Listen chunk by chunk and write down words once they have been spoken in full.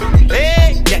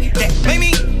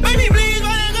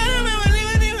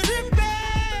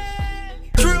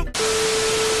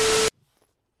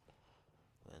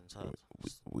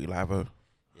live? Oh,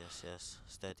 Yes,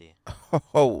 steady.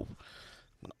 oh,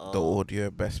 the Oh, audio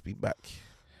best be back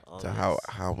oh to how yes,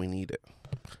 how we need it.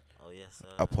 oh yes.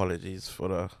 Apologies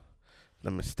for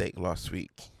the mistake last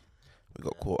week. We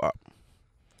got Yeah, caught up,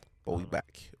 but we no,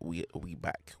 back. We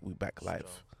back strong.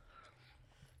 live.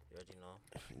 You already know.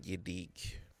 You dig?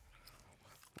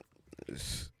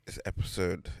 It's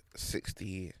episode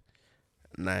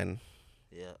 69.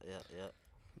 Yeah.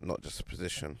 Not just a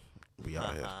position. We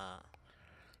out here. Haha,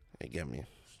 You get me?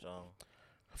 strong.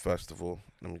 First of all,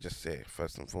 let me just say,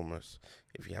 first and foremost,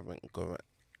 if you haven't go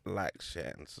like,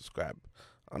 share, and subscribe,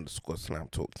 underscore slam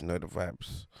talk, you know the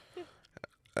vibes.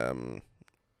 Um,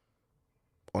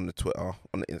 on the Twitter,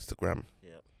 on the Instagram,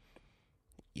 Yep,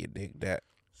 you dig that.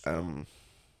 strong.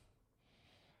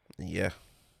 Yeah.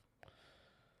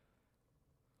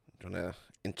 Do you wanna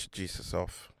introduce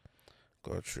yourself?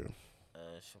 Go through.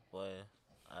 It's your boy,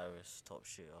 Irish top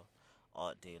shooter,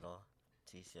 art dealer,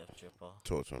 TCF dripper.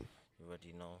 Talk to him. You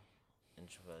already know.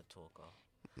 Introvert talker.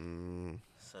 Mm,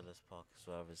 Sellers Park is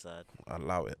where I reside.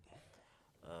 allow it.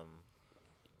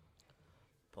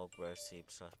 Pogba FC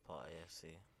 / Part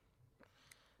AFC.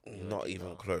 You Not already even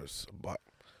know. close, but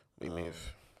we Um,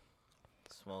 move.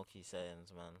 Smoky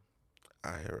sayings, man.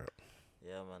 I hear it.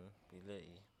 Yeah, man. Be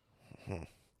litty.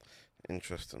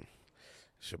 Interesting.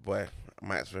 It's your boy,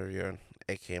 Mike's very own,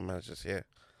 aka Managers here,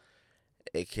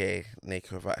 aka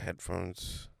Naked Without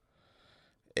Headphones,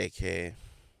 aka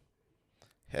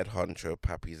Head Honcho,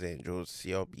 Pappy's Angels,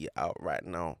 CLB out right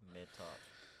now. Mid top.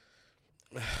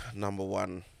 Number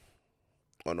one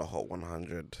on the Hot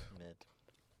 100 Mid.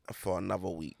 for another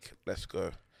week. Let's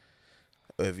go.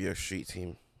 Over your street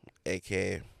team,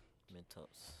 aka Mid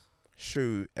tops.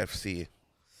 Shrew FC,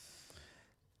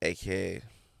 aka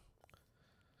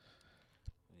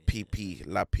PP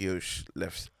La Pioche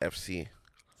Left FC,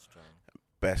 Strong.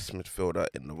 best midfielder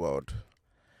in the world,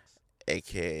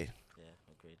 aka Yeah,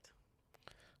 agreed.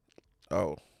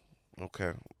 oh,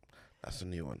 okay, that's a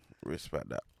new one. Respect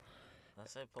that. I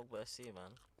say Pogba FC,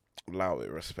 man. Allow it.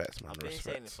 Respect, man. I've been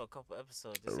saying it Respect. for a couple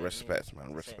episodes. This ain't Respect, new.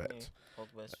 man. This ain't new. Respect.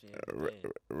 Pogba FC Uh, every re- day.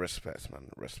 respect, man.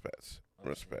 Respect. Obviously,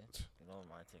 Respect. You know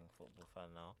my thing, football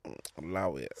fan now.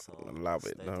 Allow it. So Allow it.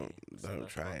 steady. Don't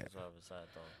Sellers try Park it. is where I reside,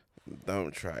 though.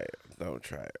 Don't try it. Don't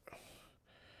try it.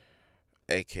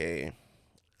 AKA,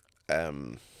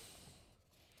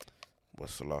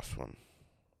 what's the last one?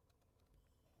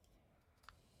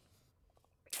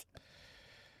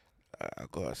 I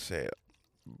gotta say it,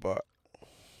 but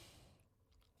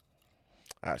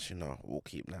actually no, we'll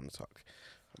keep Nantuck.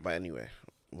 But anyway,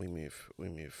 we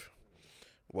move.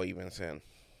 What you been saying?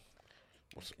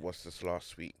 What's this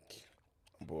last week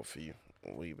brought for you?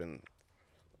 What you been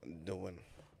doing?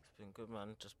 It's been good,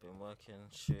 man. Just been working,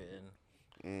 shooting.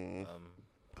 Mm,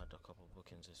 Had a couple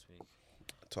bookings this week.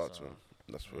 talk to so, him.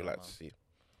 That's what we yeah, like man. to see.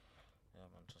 Yeah,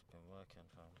 man. Just been working,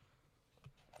 fam.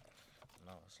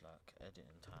 Now it's like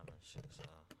editing time and shit. So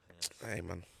yeah. Hey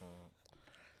man, Mm,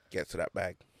 get to that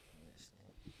bag.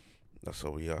 literally, That's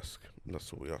all we ask.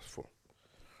 That's all we ask for.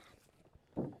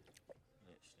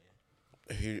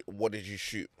 literally. What did you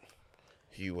shoot?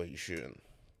 Who were you shooting?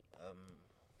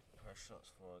 Press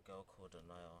shots for a girl called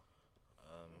Anaya.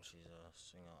 She's a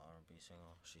singer, R&B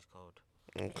singer. She's cold.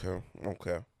 Okay.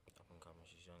 Up and coming.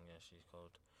 She's young. Yeah, she's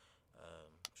cold.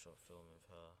 Short film with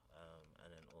her.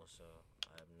 And then also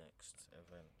I have next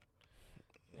event.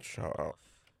 with Shout out.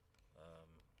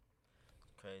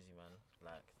 Crazy, man.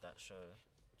 Like that show.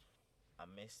 I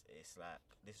missed. It's like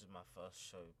this is my first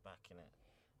show back in it.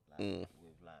 Like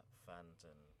with like fans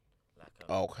and like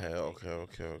Okay. like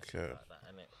that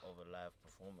and it over live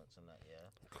performance and that, yeah.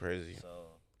 Crazy.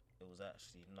 So it was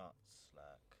actually nuts.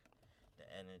 Like the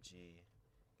energy,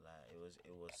 like it was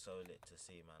so lit to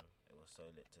see, man. It was so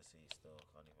lit to see. Still,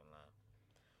 can't even lie.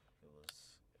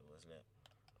 It was lit.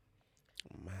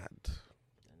 Mad.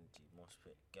 Energy, mosh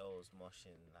pit, girls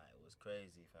moshing, like it was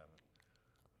crazy, fam.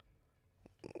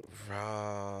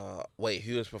 Wait,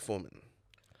 who was performing?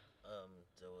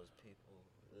 There was people,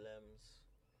 Lems.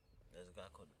 There's a guy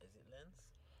called, is it Lens?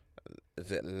 Is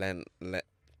it Leno?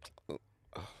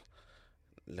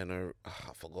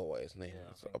 I forgot what his name Yeah,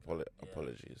 I is. think Apologies.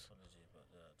 Apologies, but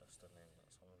that's the name,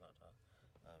 that's something like that.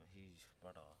 His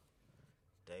brother,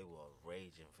 they were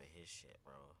raging for his shit,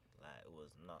 bro. Like it was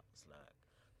nuts, like,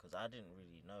 cause I didn't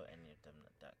really know any of them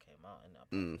that came out,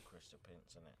 and Christian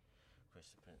Prince in it.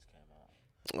 Christian Prince came out.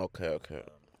 Okay.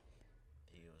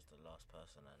 He was the last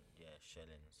person, and yeah,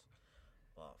 Shellings.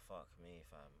 But fuck me,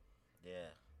 fam.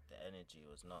 Yeah, the energy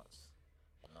was nuts.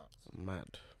 Mad.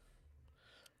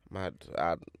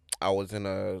 I was in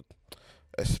a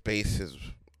spaces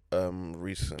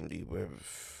recently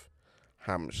with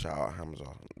Shout out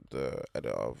Hamza, the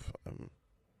editor of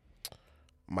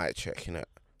Mic Check, innit?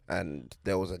 And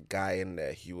there was a guy in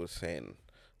there. He was saying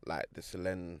like this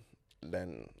Len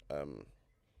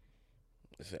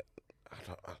is it? I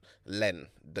don't, Len,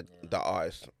 the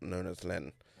artist known as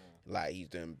Len. Like he's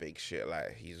doing big shit.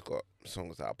 Like he's got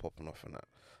songs that are popping off and that.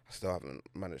 I still haven't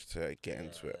managed to get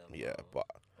into it. Yeah, but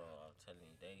Bro, I'm telling you,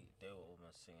 they were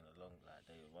almost singing along. Like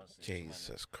they once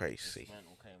Jesus, crazy.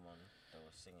 Instrumental came on, they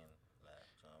were singing. Like,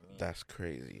 do you know what I mean? That's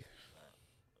crazy, Like,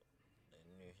 they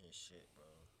knew his shit, bro.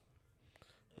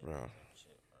 They bro. knew his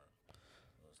shit, bro.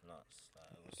 It was nuts.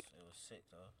 Like it was sick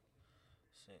though.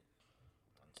 Sick.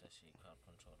 And Teshi Crowd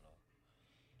Controller,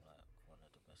 like one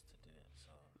of the best to do it. So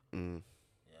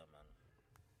yeah, man.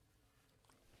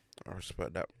 I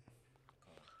respect that.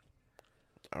 Cool.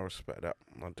 I respect that.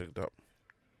 I dig that.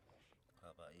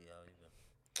 How about you? How you been?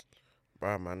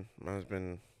 Bro, man's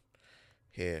been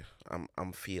here.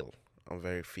 I'm feel. I'm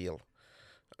very feel.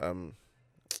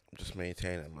 Just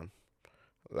maintaining, man.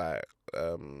 Like,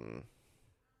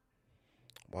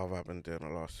 what have I been doing the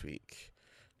last week?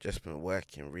 Just been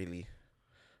working, really.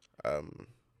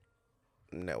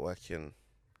 Networking.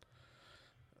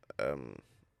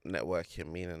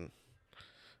 Networking meaning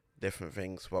different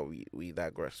things, but we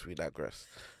digress.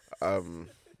 What do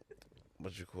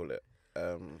you call it?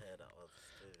 Yeah, that was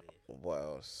stupid. What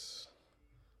else?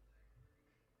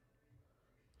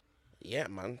 Yeah,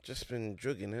 man, just been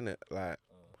jugging in it, like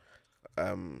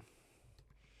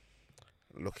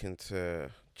looking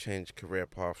to change career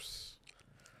paths.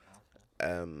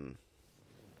 So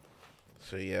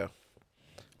yeah,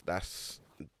 that's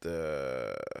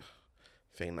the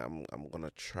thing that I'm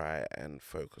gonna try and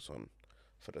focus on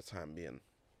for the time being.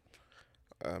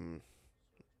 Yeah,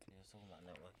 something about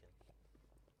networking.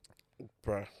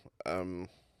 Bruh,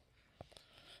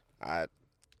 I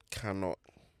cannot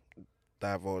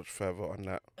divulge further on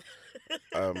that.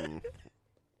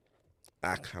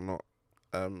 I cannot.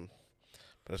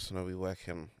 But just know we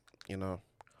working,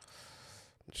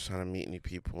 just trying to meet new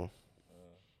people,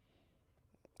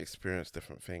 experience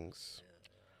different things.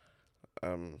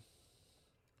 What like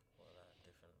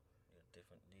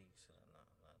different leagues and that,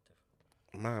 like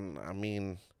different. Man, I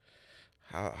mean,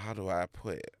 how do I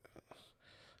put it?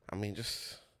 I mean,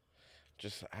 just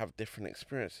have different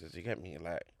experiences. You get me?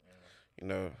 Like,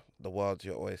 the world's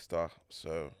your oyster,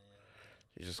 so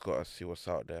you just gotta see what's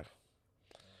out there.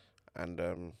 And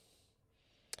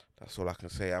that's all I can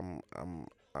say.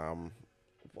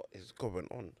 What is going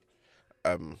on?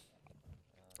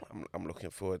 I'm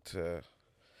looking forward to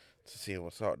seeing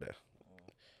what's out there.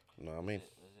 You know what I mean?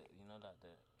 Was it you know like the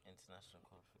international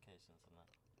qualifications and that?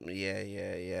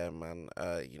 Yeah, man.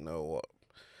 You know what?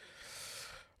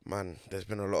 Man, there's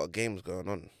been a lot of games going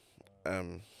on.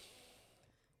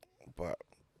 But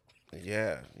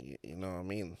yeah, you know what I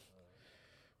mean?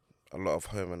 A lot of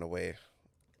home and away.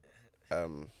 Yeah.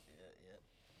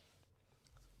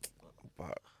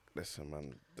 But listen,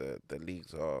 man, the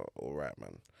leagues are all right,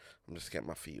 man. I'm just getting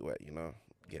my feet wet,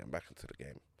 getting back into the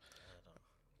game.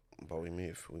 But we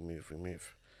move.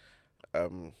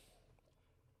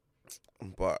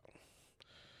 But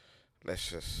let's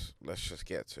just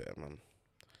get to it, man.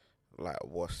 Like,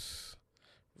 what's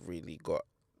really got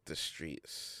the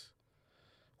streets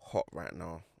hot right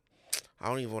now? I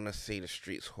don't even want to say the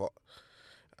streets hot.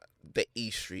 The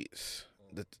streets,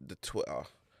 the Twitter,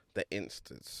 the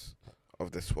Instas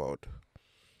of this world.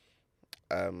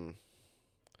 Bruh,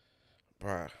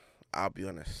 I'll be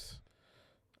honest.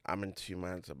 I'm in two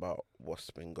minds about what's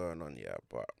been going on, yeah,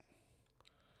 but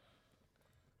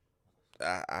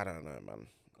I don't know, man.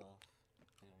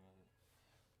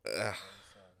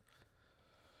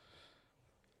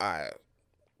 Alright,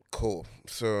 cool.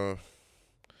 So,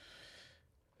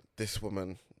 this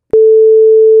woman,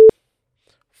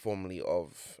 formerly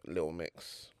of Little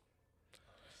Mix,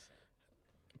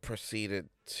 proceeded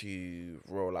to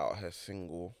roll out her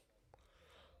single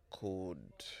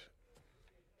called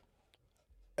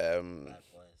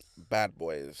Bad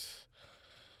Boys,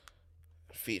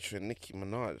 featuring Nicki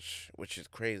Minaj, which is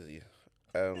crazy.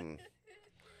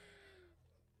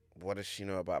 What does she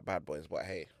know about Bad Boys? But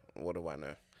hey, what do I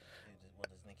know? What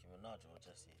does Nicki Minaj or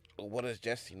Jessie? What does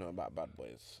Jessie know about Bad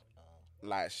Boys?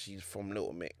 Like, she's from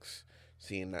Little Mix,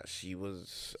 seeing that she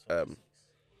was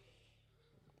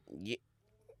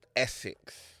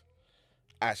Essex.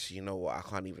 Actually, you know what? I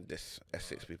can't even diss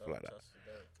Essex people like that.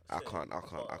 I can't.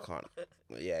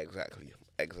 Yeah, exactly.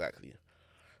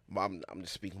 But I'm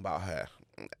just speaking about her.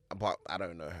 But I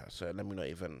don't know her, so let me not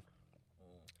even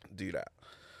do that.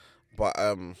 But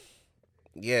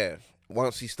yeah.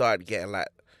 Once he started getting like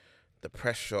the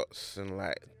press shots and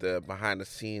like the behind the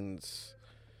scenes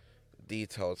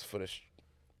details for the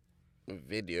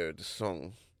video, the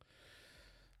song,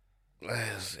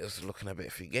 it's looking a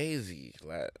bit fugazi,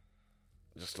 like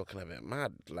just looking a bit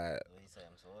mad, like. What are you saying?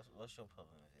 So what's your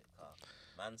problem with it, Carl?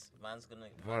 Man's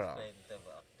Bruh. playing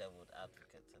devil's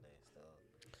advocate today. Still,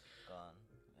 go on.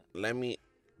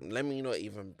 Let me not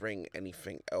even bring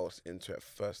anything else into it.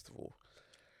 First of all,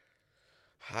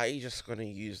 how you just gonna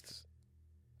use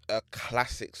a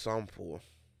classic sample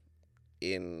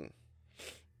in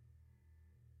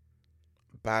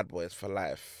Bad Boys for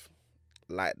Life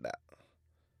like that,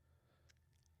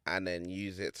 and then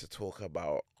use it to talk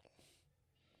about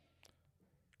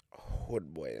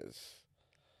hood boys,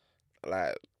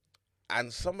 like,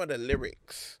 and some of the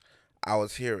lyrics I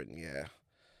was hearing, yeah,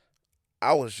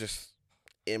 I was just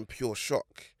in pure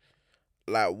shock.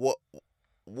 Like, what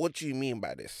do you mean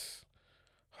by this?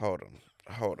 Hold on,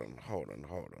 hold on, hold on,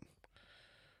 hold on,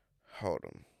 hold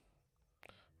on.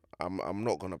 I'm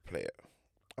not gonna play it.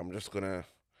 I'm just gonna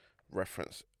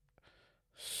reference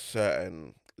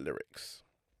certain lyrics.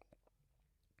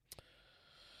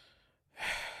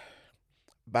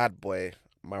 Bad boy,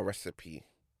 my recipe.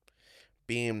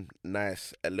 Being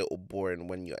nice, a little boring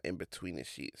when you're in between the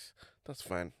sheets. That's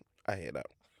fine. I hear that.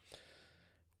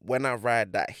 When I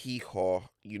ride that hee haw,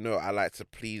 you know I like to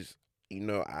please.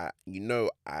 I know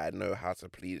how to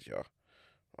please you.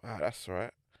 Wow, that's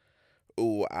right.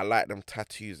 Ooh, I like them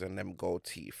tattoos and them gold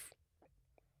teeth.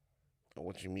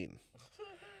 What do you mean?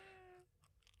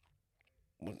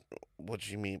 What do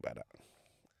you mean by that?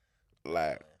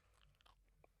 Like,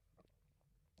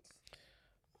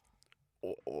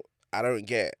 I don't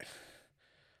get it.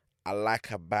 I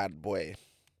like a bad boy.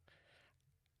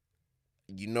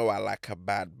 You know I like a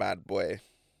bad boy.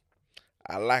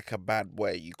 I like a bad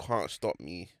boy. You can't stop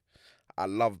me. I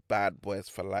love bad boys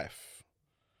for life.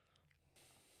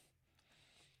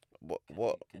 What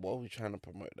are we trying to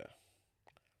promote there?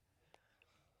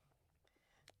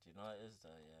 Do you know what it is though?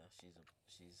 Yeah, she's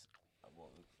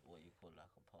what you call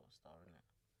like a pop star, innit?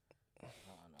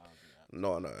 Not an R&B act.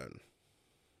 No.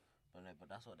 But no, but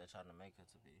that's what they're trying to make her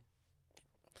to be.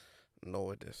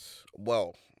 No, it is.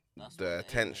 Well, That's the what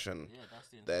attention. Yeah, that's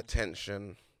the The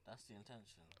intention. attention. That's the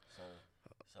intention.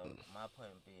 So my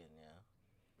point being, yeah,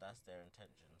 that's their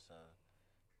intention. So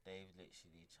they've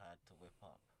literally tried to whip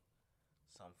up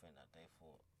something that they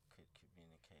thought could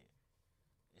communicate.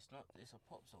 It's a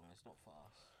pop song. It's not for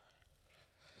us.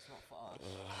 It's not for us.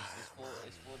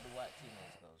 It's for the white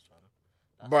teenage girls, man.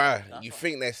 Bruh, you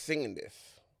think they're singing this?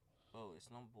 Oh, it's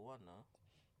number one now.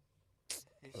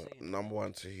 Who's singing Number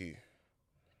one to who?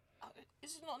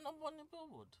 Is it not number one in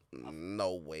Billboard?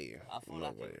 No way. I feel No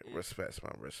like way. Respect,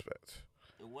 man. Respect.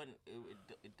 It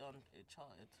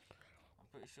charted. I'm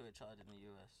pretty sure it charted in the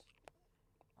US.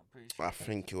 I'm pretty sure. I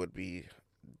think it would be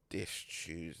this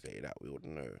Tuesday that we would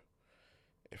know.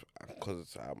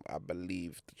 Because I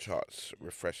believe the charts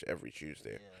refresh every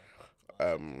Tuesday. Yeah.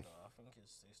 I think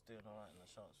it's doing alright in the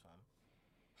charts, fam.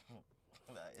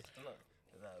 Like it's not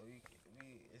like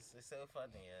it's so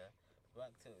funny, yeah.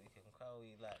 Back to it, we can cry all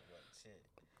you like, but shit.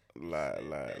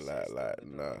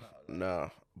 Nah.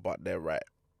 But they're right.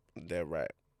 They're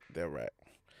right.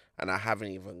 And I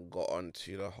haven't even got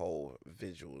onto the whole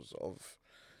visuals of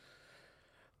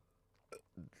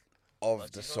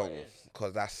the song,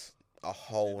 because that's a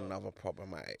whole nother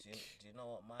problematic do you know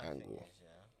what my angle. thing is,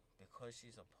 yeah? Because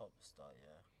she's a pop star,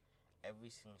 yeah,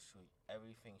 everything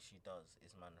she does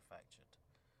is manufactured.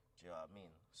 Do you know what I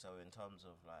mean? So in terms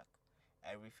of like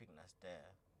everything that's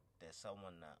there's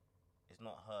someone that it's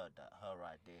not her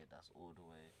idea that's all the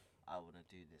way, I wanna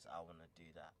do this, I wanna do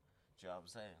that. Do you know what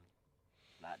I'm saying?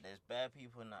 Like there's bare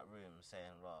people in that room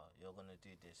saying, "Raw, you're gonna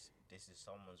do this. This is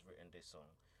someone's written this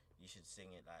song. You should sing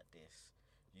it like this.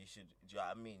 You should, do you know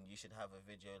what I mean? You should have a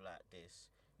video like this.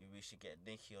 We should get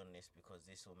Nicki on this because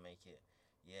this will make it,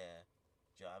 yeah.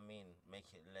 Do you know what I mean?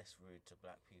 Make it less rude to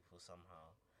black people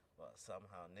somehow. But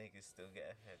somehow niggas still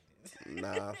get offended.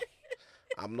 Nah,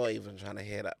 I'm not even trying to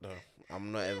hear that though.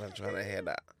 I'm not even trying to hear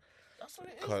that. That's what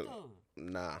it is though.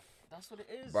 Nah. That's what it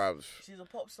is. Bruv. She's a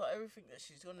pop star. Everything that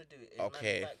she's gonna do is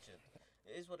Okay. manufactured.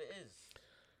 It is what it is.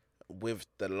 With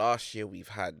the last year we've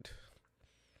had,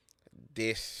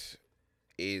 this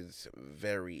is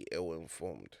very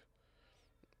ill-informed.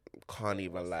 Can't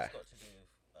even lie. What's this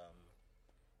got to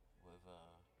do with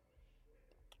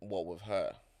What with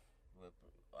her?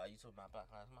 Are you talking about Black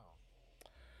Lives Matter?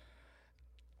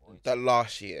 The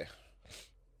last year,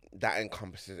 that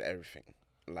encompasses everything.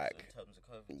 Like, so in terms of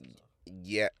COVID and stuff?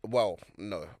 Yeah, well,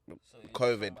 no, So you're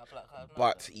COVID, talking about Black Lives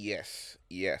but Matter?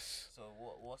 yes. So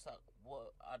what's that?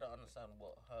 What I don't understand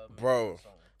what her Bro,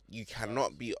 song you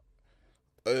cannot be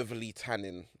overly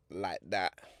tanning like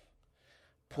that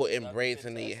putting Have you braids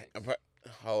been in to the Essex?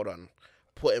 hold on,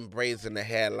 putting braids in the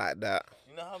hair like that,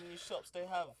 You know how many shops they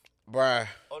have bruh.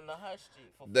 on the high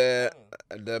street for The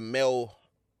fake the male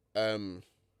um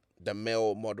the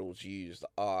male models used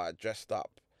are dressed up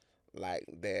like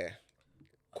they're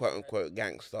quote unquote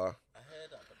gangster, I hear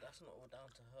that, but that's not all down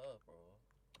to her, bro.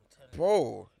 I'm telling you.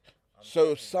 bro. I'm So telling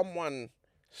you. someone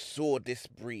saw this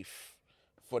brief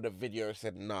for the video and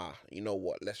said, "Nah, you know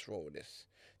what? Let's roll this.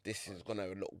 This is gonna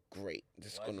look great.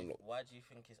 This is gonna look." Why do you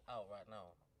think it's out right now?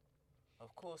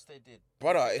 Of course they did.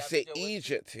 Brother, You think it's that an video was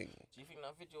Egypt cheap? thing. Do you think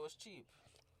that video was cheap?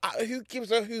 Who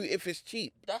gives a who if it's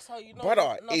cheap? That's how you know.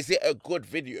 Brother, is it a good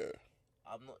video?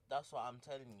 I'm not. That's what I'm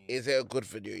telling you. Is it a good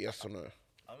video? Yes or no?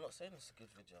 I'm not saying it's a good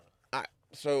video.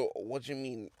 So what do you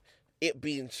mean? It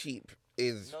being cheap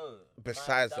is No.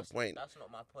 besides the that's- point. That's not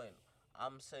my point.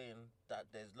 I'm saying that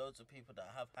there's loads of people that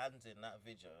have hands in that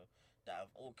video that have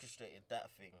orchestrated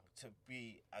that thing to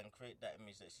be and create that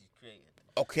image that she's created.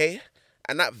 Okay,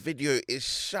 and that video is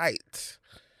shite.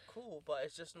 Cool, but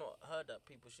it's just not her that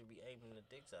people should be aiming the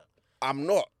digs at. I'm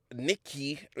not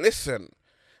Nikki. Listen,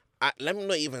 let me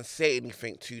not even say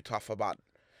anything too tough about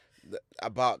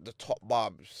the top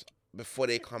barbs before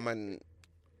they come and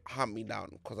hunt me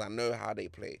down, because I know how they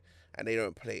play and they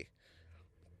don't play.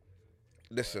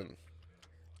 Listen,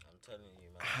 I'm telling you,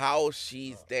 man. how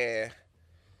she's there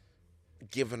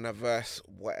giving a verse,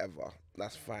 whatever,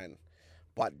 that's fine.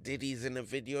 But Diddy's in the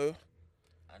video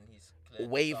And he's cleared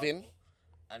the waving. sample,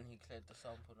 and he cleared the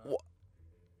sample now. What?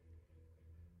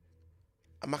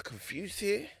 Am I confused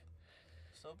here?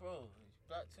 So, bro,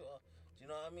 Black Twitter, do you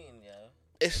know what I mean? Yeah.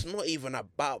 It's not even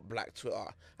about Black Twitter.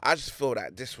 I just feel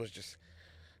that this was just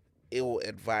ill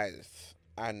advised,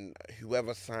 and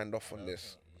whoever signed off on I this,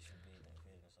 think you should be in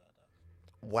feelings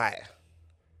like that. why?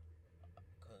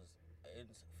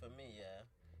 Because for me,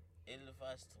 yeah, ill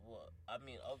advised to what? I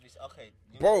mean, obviously, okay.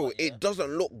 You know Bro, what, yeah? it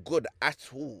doesn't look good at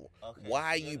all. Okay,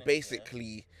 Why are to be you honest,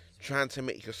 basically trying to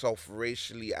make yourself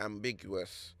racially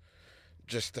ambiguous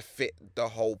just to fit the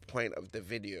whole point of the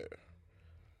video?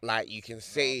 Like, you can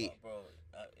say, No, but bro,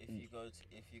 if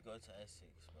you go to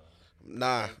Essex, bro.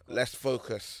 nah, they've got- let's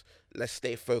focus. Let's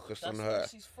stay focused That's on where her.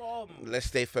 she's from. Let's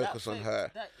stay focused on fake,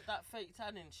 her. That fake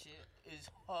tanning shit is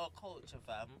her culture,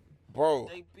 fam. Bro,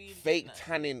 They been doing fake that shit.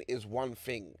 tanning is one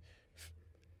thing.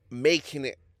 Making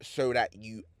it so that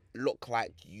you look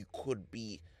like you could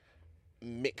be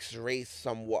mixed race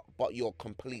somewhat, but you're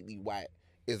completely white,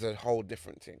 is a whole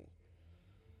different thing.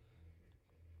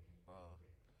 Bro,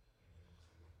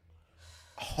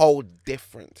 Whole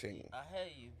different thing. I hear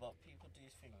you, but people do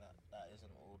think that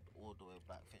isn't all the way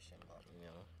back fishing, but you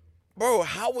know, Bro,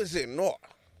 how is it not?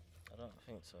 I don't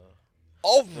think so.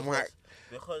 Oh my,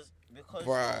 Because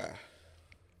bruh.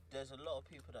 there's a lot of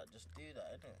people that just do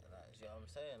that, innit? Like, you know what I'm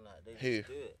saying? Like, they Who? just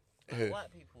do it. Who?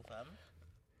 White people, fam.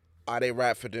 Are they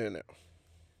right for doing it?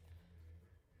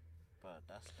 But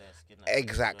that's their skin.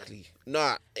 Exactly.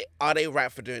 Nah, are they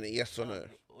right for doing it? Yes or no?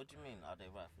 What do you mean? Are they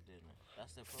right for doing it?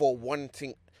 That's their For problem.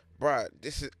 wanting, bruh,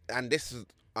 this is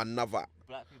another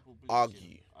Black people bleaching,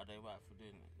 argue. Are they right for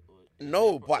doing it? Or is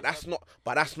No, their but pro- that's not.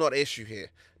 But that's not the issue here.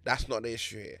 That's not the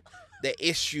issue here. The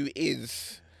issue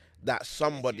is that the issue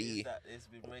somebody. is that it's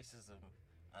been racism,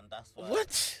 and that's why.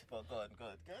 What? But go on.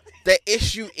 The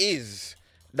issue is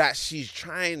that she's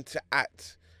trying to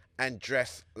act and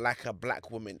dress like a black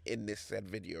woman in this said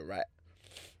video, right?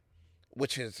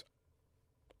 Which is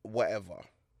whatever.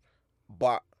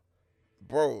 But,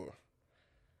 bro,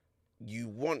 you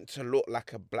want to look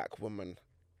like a black woman,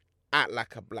 act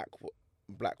like a black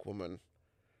woman,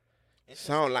 It's a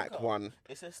sound like stinker. one,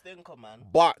 It's a stinker, man.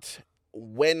 but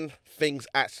when things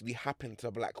actually happen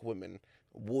to black women,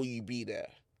 will you be there?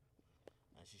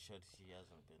 And she showed she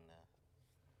hasn't been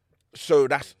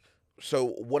there. So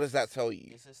what does that tell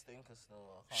you? It's a stinker still.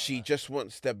 I can't She lie. just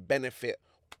wants the benefit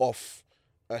of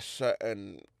a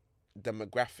certain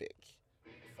demographic.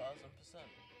 1000%.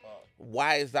 But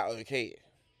Why is that okay?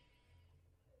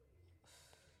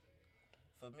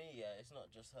 for me, yeah, it's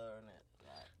not just her, innit?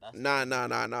 Like,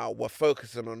 that's Nah. We're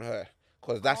focusing on her.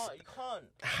 Because that's... You can't.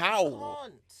 How? You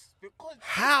can't. Because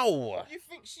How? you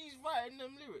think she's writing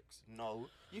them lyrics? No.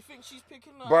 You think she's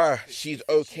picking them? Bruh, she's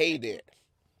okayed picking- it.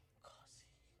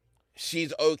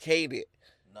 She's okayed it.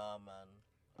 Nah, man.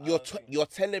 I don't think- You're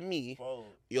telling me... Bro,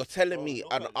 You're telling bro, me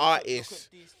look an at artist... Look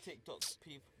at these TikTok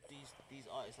people, these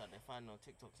artists that they find on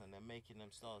TikToks and they're making them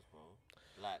stars, bro.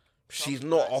 Like She's some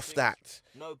not black off singers- that.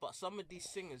 No, but some of these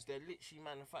singers, they're literally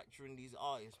manufacturing these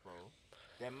artists, bro.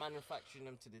 They're manufacturing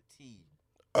them to the T.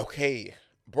 Okay, That's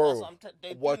bro. what I'm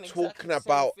they're We're doing exactly talking the same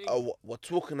about thing. we're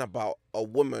talking about a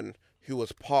woman who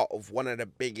was part of one of the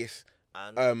biggest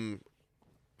And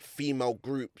female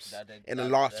groups That they- in the that-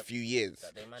 last that- few years.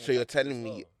 that they So you're manufacture telling as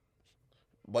me, well.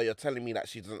 but you're telling me that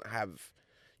she doesn't have.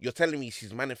 You're telling me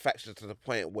she's manufactured to the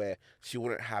point where she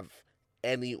wouldn't have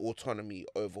any autonomy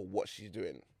over what she's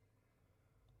doing.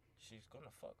 She's gonna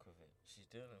fuck with it. She's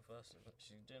doing it first.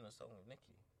 She's doing a song with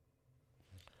Nicki.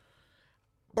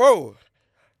 Bro,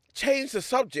 change the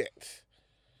subject.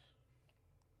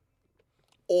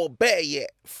 Or better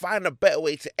yet, find a better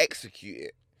way to execute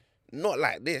it. Not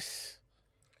like this.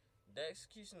 The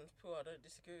execution is poor. I don't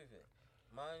disagree with it.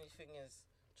 My only thing is,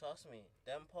 trust me,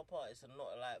 them pop artists are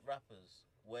not like rappers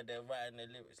where they're writing their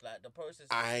lyrics. Like the process. Is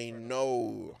I different.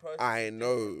 know. The process I is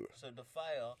know. different. So the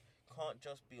fire can't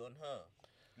just be on her.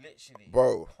 Literally,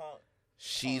 Bro, Can't.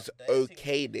 she's the thing-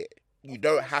 okayed it. You Of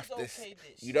don't course have she's to. okayed it.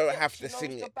 You She don't knows- have she to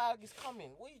sing knows it. The bag is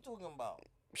coming. What are you talking about?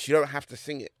 She don't have to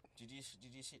sing it. Did you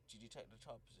check the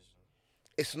chart position?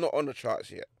 It's not on the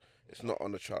charts yet. It's not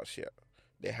on the charts yet.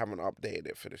 They haven't updated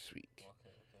it for this week.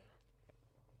 Okay.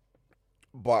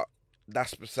 But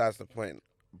that's besides the point.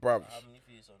 Bruv, How many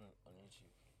views on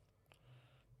YouTube?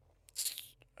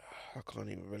 I can't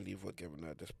even believe we're giving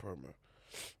her this promo.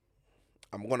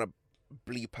 I'm gonna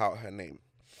bleep out her name.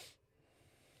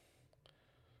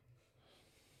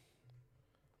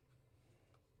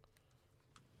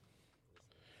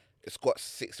 It's got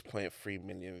 6.3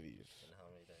 million views. In how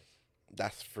many days?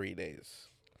 That's 3 days.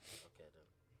 Okay then.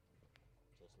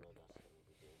 Just know that's gonna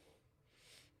be doable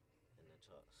in the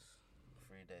charts.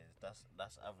 3 days.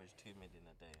 That's average 2 million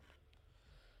a day.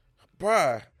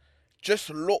 Bruh, just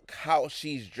look how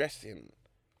she's dressing.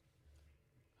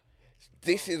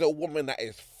 This is a woman that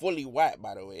is fully white,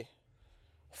 by the way.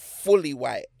 Fully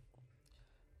white.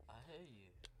 I hear you.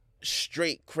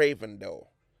 Straight Craven, though.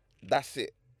 That's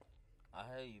it. I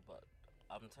hear you, but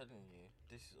I'm telling you,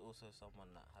 this is also someone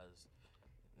that has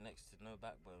next to no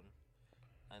backbone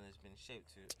and has been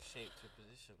shaped to a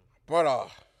position.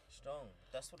 Brother. Strong.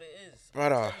 That's what it is.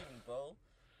 Brother. I'm telling you, bro.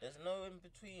 There's no in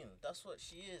between. That's what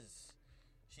she is.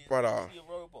 She's Brother. literally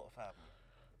a robot, fam.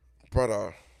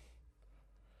 Brother.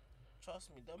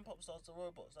 Trust me, them pop stars are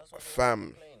robots. That's why they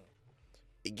Fam. complain.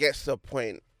 It gets to a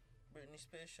point. Britney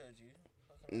Spears showed you.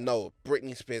 Fucking No,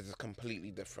 Britney Spears is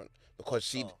completely different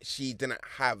because Pop she didn't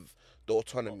have the pop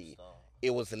autonomy. star.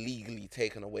 It was legally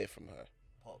taken away from her.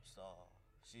 Pop star.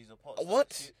 She's a pop star.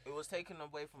 What? It was taken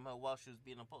away from her while she was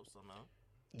being a pop star, no?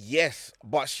 Yes,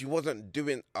 but she wasn't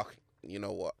doing. You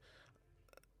know what?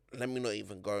 Let me not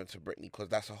even go into Britney because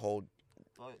that's a whole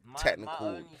But Technical,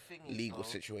 my only thing is, legal bro,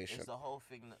 situation. is the whole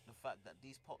thing that the fact that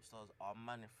these pop stars are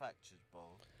manufactured, bro.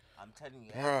 I'm telling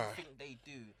you, Bruh. everything they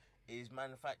do is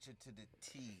manufactured to the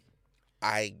T.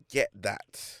 I get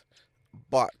that,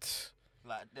 but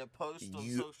Like their posts on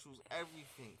You- socials,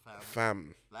 everything, fam.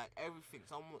 fam, Like everything.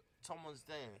 Someone's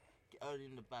there,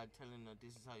 earning the bag, telling her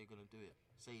this is how you're gonna do it.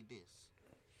 Say this.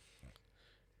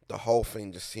 the whole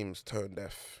thing just seems tone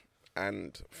deaf.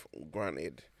 And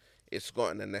granted, it's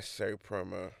gotten the necessary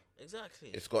promo. Exactly.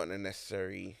 It's gotten the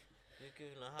necessary You're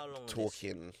giving her how long?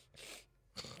 talking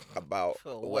about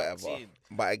For what whatever. team?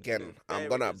 But again, I'm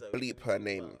gonna Bare riddles that we bleep can her talk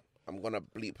name. about. I'm gonna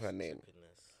bleep her name.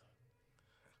 Stupidness.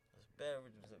 There's bare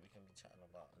riddles that we can be chatting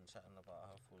about and chatting about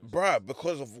how foolish. Bruh,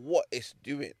 because of what it's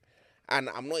doing. And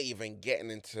I'm not even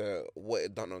getting into what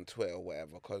it done on Twitter or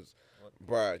whatever, because,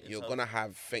 bruh, It's you're a- gonna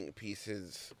have think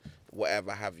pieces,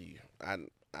 whatever have you. And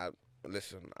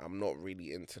listen, I'm not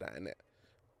really into that, innit?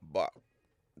 But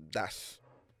that's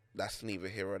neither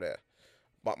here or there.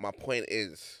 But my point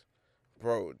is,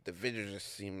 bro, the video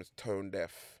just seems tone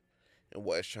deaf in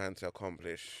what it's trying to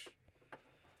accomplish.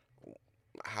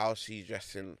 How she's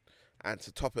dressing, and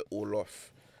to top it all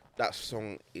off, that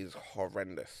song is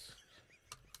horrendous.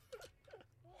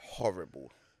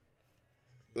 Horrible.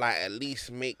 Like, at least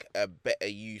make a better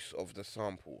use of the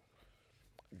sample.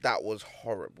 That was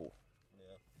horrible.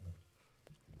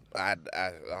 Yeah.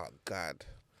 Oh God.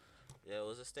 Yeah, it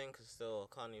was a stinker still.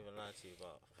 I can't even lie to you,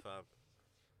 but fam.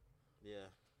 Yeah.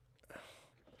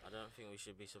 I don't think we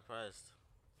should be surprised.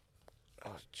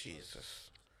 Oh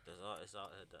Jesus. There's artists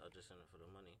out here that are just in it for the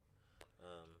money.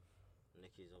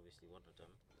 Nicki's obviously one of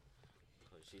them.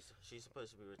 Because she's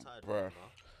supposed to be retired. Bruh.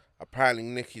 Now. Apparently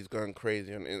Nicki's going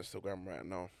crazy on Instagram right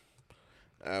now.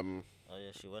 Oh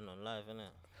yeah, she went on live,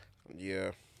 innit?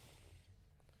 Yeah.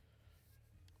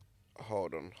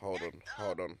 Hold on.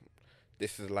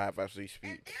 This is live as we And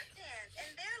speak. their dance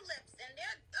and their lips and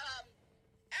their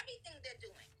everything they're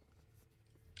doing.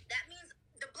 That means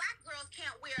the black girls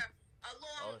can't wear a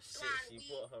long Oh, shit, blonde she wig,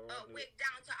 brought her own wig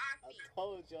down to our I feet.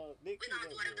 told y'all, We're Nicki gonna don't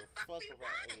do whatever give the a fuck fuck we about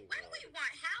want, any when we girl.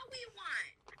 want, how we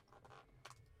want.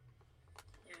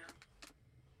 Yeah.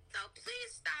 So please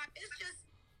stop.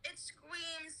 It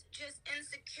screams just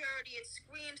insecurity. insecurity. It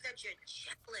screams that you're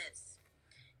jealous.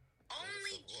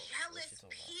 Only What? jealous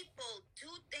What's she talking about? people do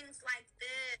things like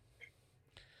this.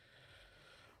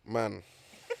 Man,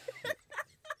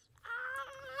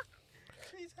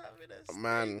 He's having a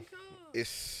man,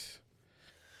 stinker.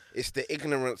 it's the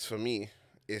ignorance for me.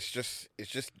 It's just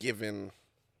giving.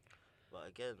 But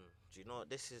again, do you know what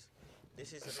this is?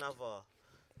 This is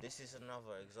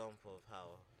another example of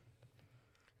how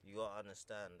you gotta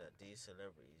understand that these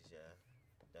celebrities, yeah,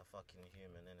 they're fucking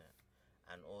human, innit?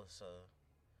 And also,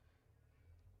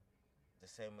 the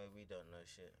same way we don't know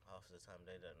shit, half the time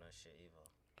they don't know shit either.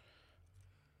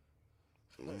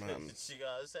 Man, You know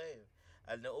what I'm saying?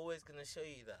 And they're always gonna show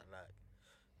you that, like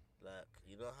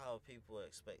you know how people are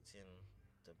expecting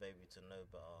the baby to know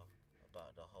better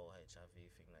about the whole HIV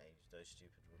thing, those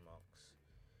stupid remarks,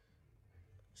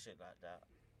 shit like that.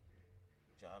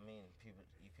 Do you know what I mean?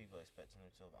 People are expecting him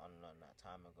to have unknown that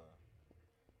time ago.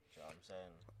 Do you know what I'm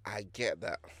saying? I get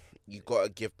that. You gotta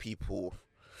give people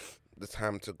the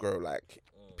time to grow. Like,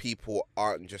 people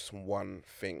aren't just one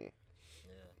thing.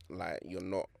 Yeah. Like, you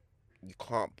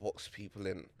can't box people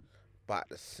in, but at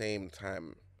the same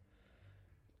time,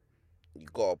 you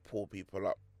gotta pull people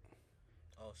up.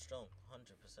 Oh, strong,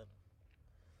 100%.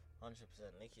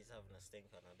 100%. Nikki's having a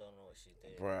stinker, and I don't know what she's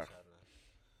doing. Bruh.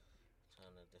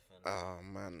 Trying to defend. Oh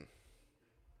man,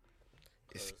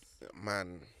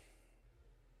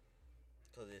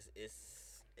 Cause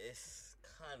it's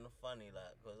kind of funny,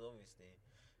 like, because obviously,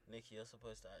 Nikki, you're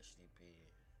supposed to actually be,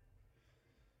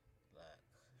 like,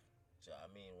 do you know what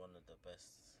I mean, one of the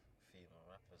best female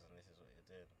rappers, and this is what you're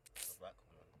doing, a black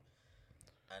woman.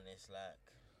 And it's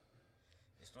like,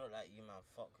 it's not like you man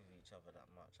fuck with each other that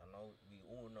much. I know, we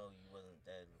all know you wasn't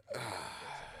there when you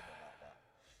get together like that.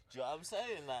 Do you know what I'm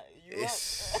saying? Like, you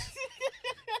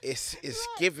it's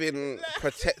giving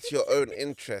protect your own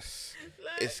interests.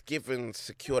 It's giving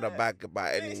secure the bag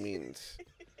by any means.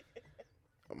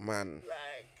 Man.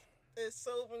 Like, there's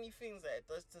so many things that it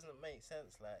doesn't make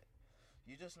sense. Like,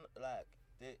 you just like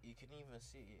you can even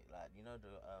see it. Like, you know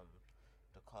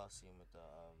the car scene with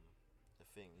the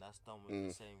thing that's done with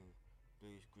the same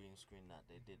blue green screen that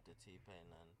they did the T-Pain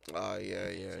and yeah.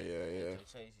 the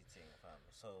Tracy thing, fam.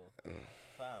 So,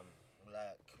 fam,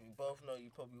 like, we both know you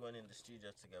probably went in the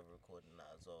studio together recording that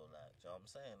as well. Like, do you know what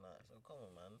I'm saying? Like, so come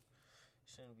on, man, you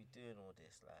shouldn't be doing all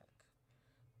this. Like,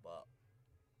 but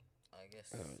I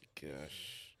guess. Oh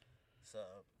gosh.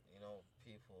 So, you know,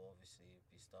 people obviously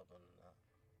be stubborn and that.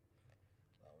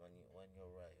 Like, when you're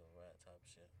right type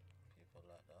shit. People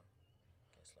like that.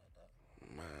 Guess like that.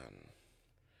 Man.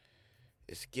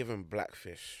 It's giving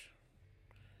Blackfish.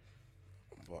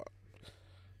 But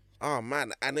oh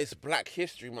man, and it's Black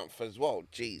History Month as well.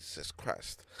 Jesus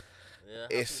Christ. Yeah,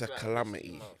 It's a Black calamity.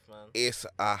 History Month, man. It's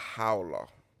a howler.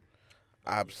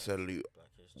 Absolute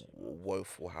Black History Month.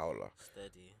 woeful howler.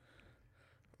 Steady.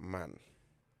 Man.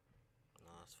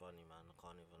 Nah, it's funny, man. I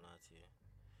can't even lie to you.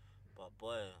 But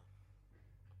boy,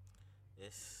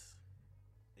 it's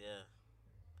yeah.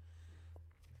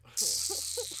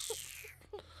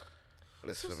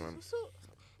 Listen, man. What's up?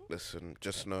 Listen,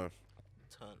 just know,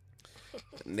 Turn.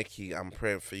 Nikki, I'm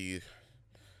praying for you.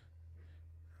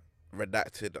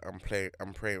 Redacted, I'm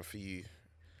praying for you.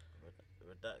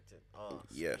 Redacted. Oh,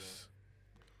 Yes.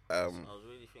 I was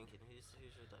really thinking, who's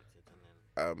redacted, and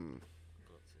then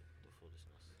got to the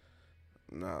foolishness.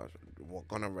 No, we're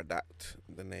gonna redact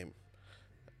the name.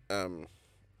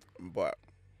 But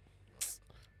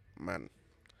man,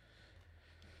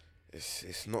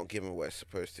 it's not giving what it's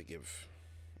supposed to give.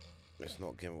 It's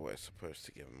not giving what it's supposed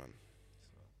to give, man.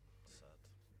 It's not sad.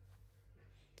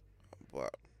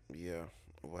 But yeah,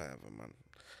 whatever, man.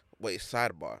 Wait,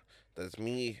 sidebar. Does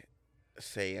me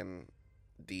saying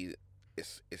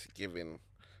it's giving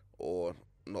or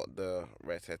not the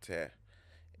retete,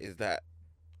 is that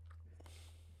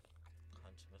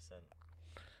 100%.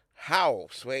 how,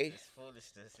 Sway? It's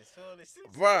foolishness. It's foolishness.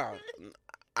 Bruh,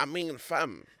 I mean,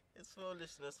 fam. It's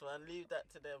foolishness, man. Leave that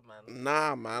to them, man.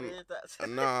 Nah, man. Leave that to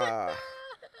Nah.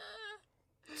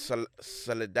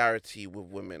 Solidarity with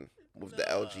women, with the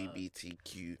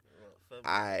LGBTQIA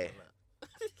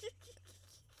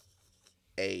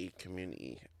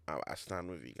community. I stand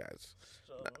with you guys.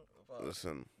 Strong, but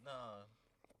Listen, no,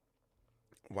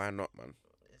 why not, man?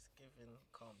 it's given.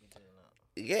 Can't be doing that.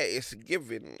 Yeah, it's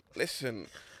giving. Listen,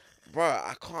 bro,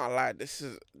 I can't lie. This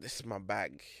is my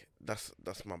bag. That's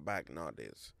my bag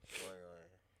nowadays. Oi.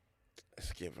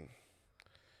 It's giving.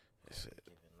 It's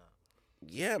Giving that.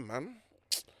 yeah, man.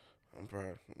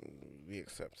 Bro, we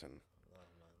accepting. No,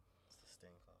 man. It's the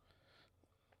stinker.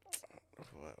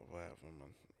 Whatever,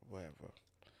 man. Whatever.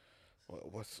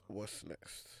 What's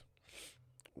next?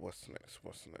 What's next?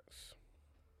 What's next?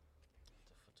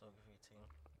 The photography team,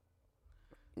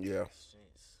 Yeah.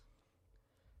 streets.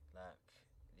 Like,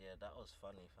 yeah, that was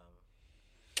funny, fam.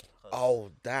 'Cause, Oh,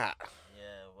 that.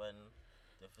 yeah, when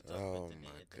the Oh photographer my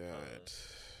deleted the god.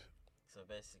 photos. So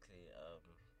basically,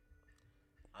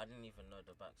 I didn't even know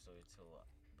the backstory till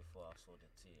before I saw the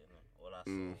tea, innit? All I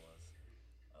saw was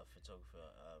a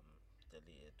photographer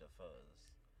deleted the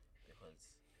photos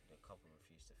because the couple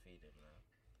refused to feed him now.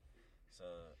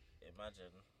 So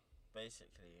imagine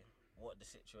basically what the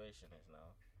situation is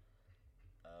now.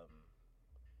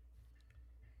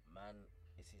 Man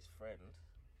is his friend,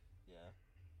 yeah.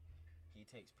 He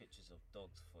takes pictures of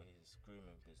dogs for his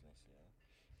grooming business, yeah.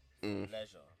 For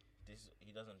leisure.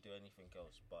 He doesn't do anything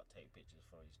else but take pictures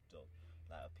for his dog,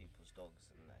 like of people's dogs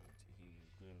and that he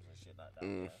grooms and shit like that,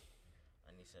 yeah.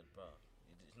 And he said, bro,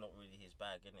 it's not really his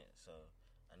bag, innit? So,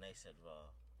 and they said,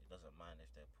 bro, he doesn't mind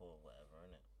if they're poor or whatever,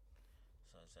 innit?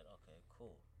 So I said, okay,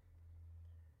 cool.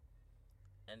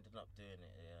 Ended up doing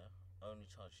it, yeah. Only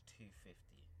charged $250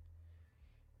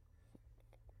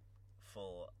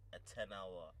 for a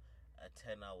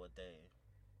 10-hour day,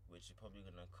 which is probably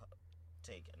gonna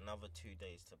take another 2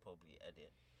 days to probably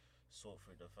edit, sort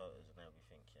through the photos and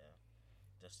everything, yeah.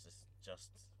 Just,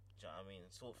 do you know what I mean?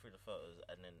 Sort through the photos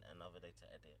and then another day to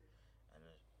edit and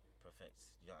perfect.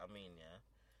 You know what I mean? Yeah.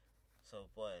 So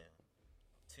boy,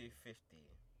 $250,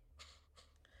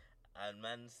 and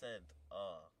man said,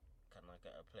 "Oh, can I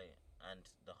get a plate?" And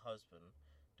the husband,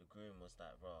 the groom, was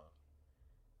like, "Raw,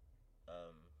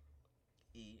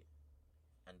 eat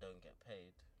and don't get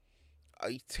paid." Are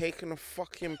you taking a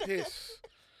fucking piss?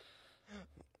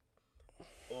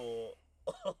 or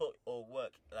or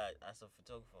work like as a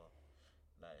photographer,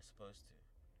 like it's supposed to.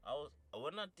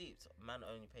 When I deeped, man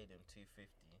only paid him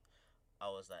 $250. I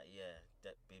was like, yeah,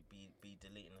 be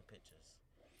deleting the pictures,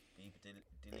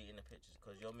 deleting the pictures,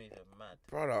 cause you're moving mad.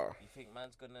 Brother. You think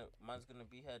man's gonna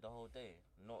be here the whole day?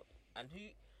 Not. And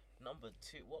number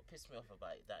two, what pissed me off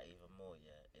about that even more,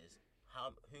 yeah, is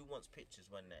who wants pictures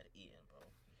when they're eating, bro?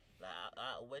 Like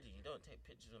at a wedding, you don't take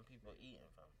pictures when people are eating,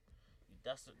 fam.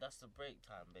 That's the break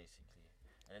time basically,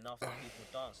 and then after people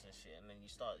dance and shit, and then you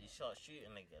start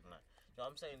shooting again. Like, you know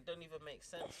what I'm saying? It don't even make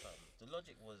sense, fam. The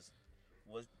logic was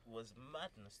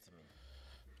madness to me.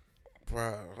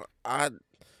 Bro, I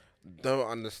don't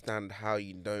understand how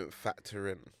you don't factor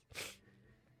in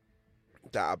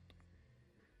that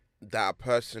a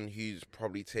person who's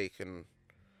probably taken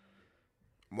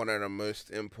one of the most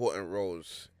important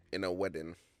roles in a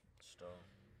wedding, Strong.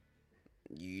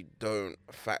 you don't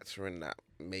factor in that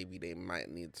maybe they might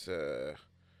need to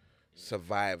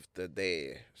survive the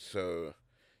day, so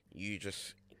you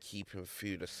just keeping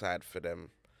food aside for them,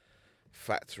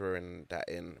 factoring that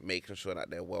in, making sure that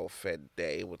they're well fed, they're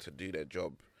able to do their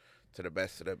job to the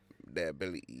best of their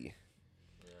ability.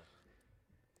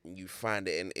 Yeah. You find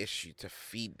it an issue to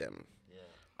feed them. Yeah.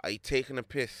 Are you taking a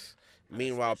piss? And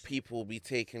Meanwhile, people will be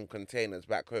taking containers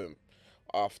back home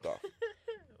after.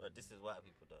 Well, this is white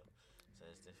people though, so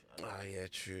it's different. Oh yeah,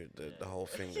 true. The whole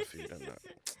finger food and that.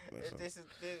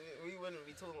 We wouldn't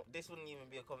be talking. This wouldn't even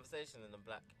be a conversation in the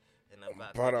black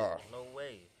Brother. culture. No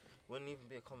way. Wouldn't even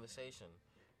be a conversation.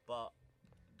 But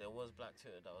there was black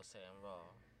Twitter that was saying, "Raw,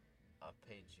 I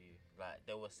paid you." Like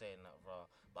they were saying that, raw.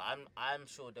 But I'm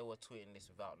sure they were tweeting this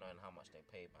without knowing how much they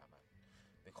paid, man.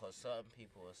 Because certain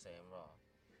people were saying, "Raw,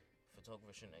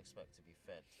 photographers shouldn't expect to be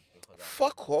fed because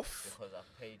Fuck off. Because I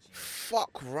paid you."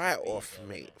 Fuck right be off, there,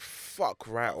 mate. innit? Fuck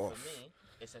right But off. for me,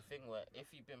 it's a thing where if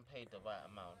you've been paid the right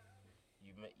amount,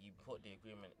 you put the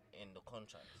agreement in the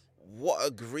contract What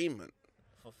agreement?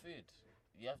 for food.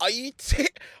 You have Are to-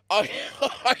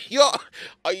 you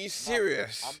are you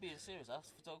serious? I'm being serious. As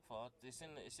a photographer, it's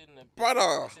in the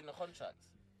Brother. It's in the contract.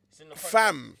 It's in the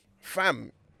contract.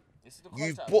 Fam, It's in the you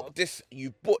contract, booked bro.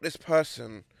 you booked this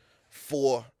person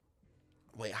for,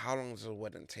 wait, how long does a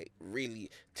wedding take? Really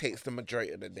takes the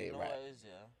majority of the day, You know right? what it is,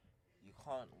 yeah? You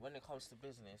can't, when it comes to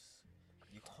business,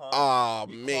 you can't. Ah,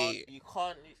 you mate. You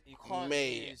can't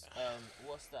Mate. use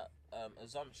what's that?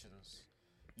 Assumptions.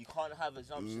 You can't have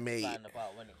assumptions Mate. flying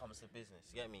about when it comes to business.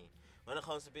 You get me? When it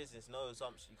comes to business, no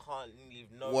assumptions. You can't leave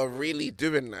no. We're really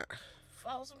doing that.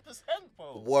 1000%,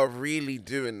 bro. We're really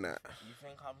doing that. You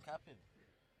think I'm capping?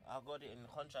 I got it in the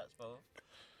contracts, bro.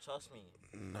 Trust me.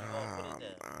 Nah, I gotta put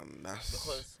it there. man, that's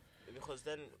Because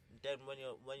then when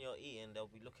you're eating, they'll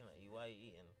be looking at you. Why are you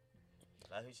eating?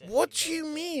 Like, who said what you do you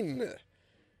don't- mean?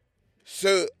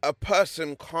 So a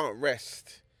person can't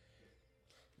rest.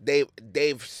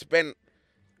 They've spent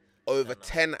over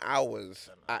 10 hours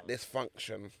 10 at hours. this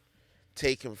function,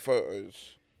 taking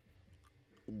photos,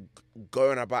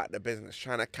 going about the business,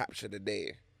 trying to capture the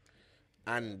day,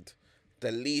 and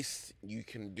the least you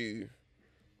can do,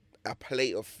 a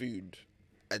plate of food,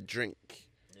 a drink,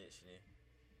 Literally.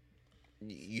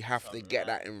 you have to Something get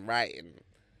like- that in writing,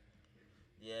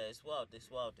 Yeah, it's wild,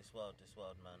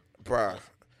 man. bruh. Because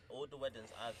all the weddings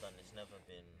I've done, it's never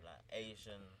been like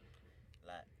Asian,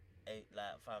 like,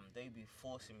 fam, they be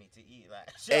forcing me to eat, like, you know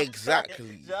what I'm saying?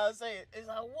 Exactly. You know what I'm saying? It's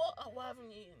like, what? Why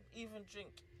haven't you eaten?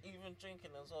 Even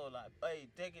drinking as well, like, hey,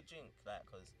 take a drink, like,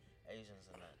 because Asians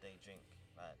and that, they drink,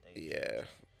 like, they Yeah. drink.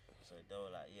 So they were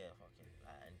like, yeah, fucking,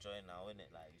 like, enjoy now, innit?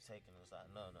 Like, you taking us, like,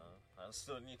 no, I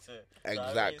still need to. You know what I mean?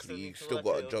 Exactly, you need to still work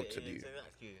got a little job bit, to do.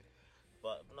 Exactly.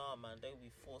 But no, man, they be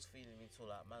force feeding me to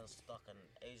like man stuck and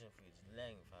Asian food is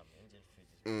laying, fam. Indian food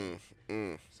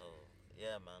is So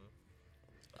yeah, man.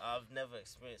 I've never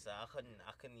experienced that. I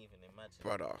couldn't even imagine.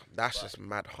 Brother, that's But- just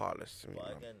mad heartless to me, But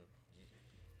man. again,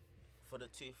 for the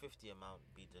 250 amount,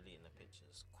 be deleting the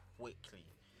pictures quickly.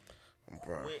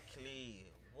 Bruh.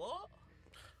 Quickly. What?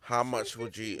 How much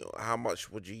would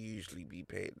you usually be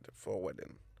paid for a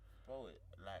wedding? Bro,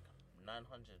 like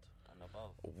 900 and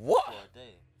above. What?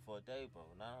 For a day, bro.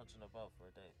 900 and above for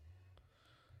a day.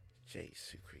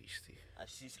 Jesus Christy. And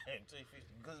she's saying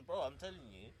 250 because, bro, I'm telling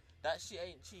you, that shit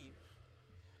ain't cheap.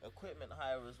 Equipment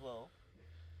hire as well,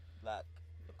 like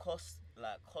the cost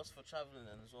for traveling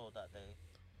and as well that day.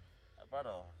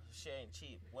 Brother, shit ain't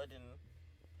cheap. Wedding,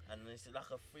 and it's like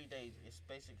a 3-day. It's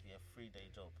basically a 3-day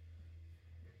job.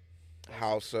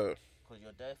 How so? Because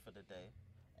you're there for the day,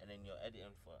 and then you're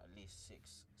editing for at least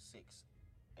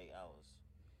 8 hours.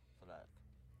 For like,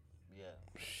 yeah.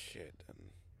 Shit.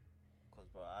 And Because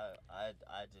bro, I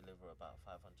deliver about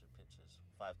 500 pictures,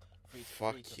 three to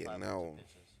Fucking 500 hell.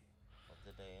 pictures of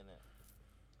the day, innit?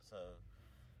 So,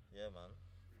 yeah, man.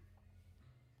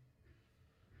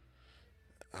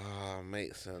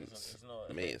 makes sense. It's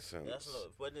not. Makes sense. That's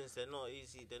not weddings. They're not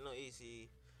easy. They're not easy.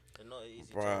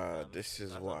 Bruh, job, fam. this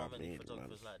is I don't what know I how many mean, man.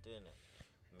 photographers like doing it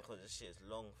because this shit is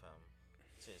long, fam.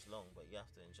 Shit is long, but you have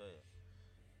to enjoy it.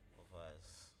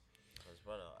 Otherwise, because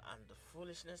brother, and the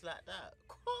foolishness like that,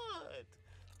 God,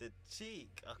 the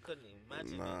cheek, I couldn't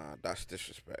imagine it. Nah, that's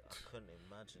disrespect. I couldn't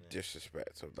imagine it.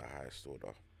 Disrespect of the highest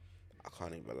order. I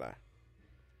can't even lie.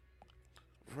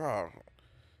 Bruh,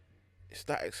 it's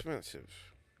that expensive.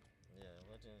 Yeah,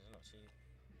 weddings are not cheap.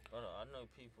 Brother, I know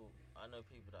people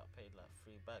that paid like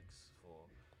 3 bags for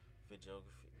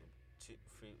videography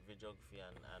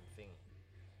and thing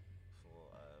for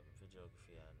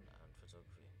videography and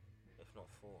photography, if not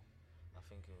 4. I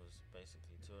think it was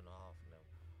basically 2.5 and then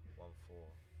 1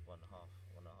 for 1.5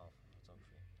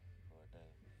 photography for a day.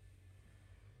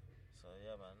 So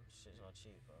yeah, man, shit's not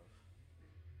cheap, bro.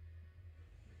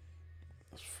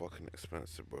 It's fucking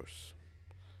expensive, bros.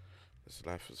 This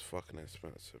life is fucking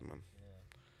expensive, man.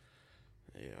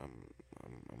 Yeah. Yeah,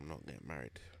 I'm not getting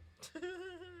married.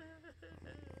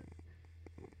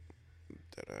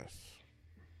 Dead ass.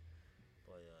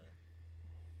 But yeah.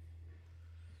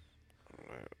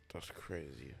 Like, that's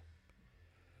crazy.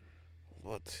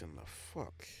 What in the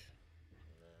fuck?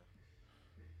 Yeah.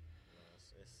 No,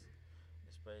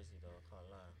 it's crazy though, I can't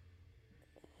lie.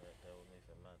 They will make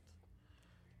it mad.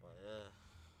 But yeah.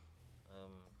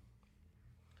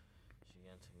 Should we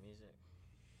get into music?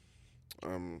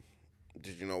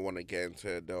 Did you not want to get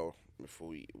into Adele before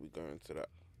we go into that?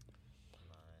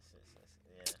 Nah,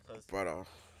 yeah, because Brother,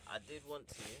 I did want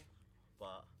to,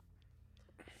 but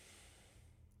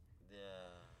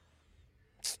yeah,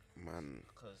 man.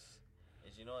 because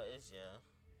you know what it is, yeah.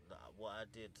 What I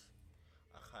did,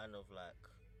 I kind of like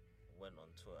went on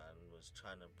Twitter and was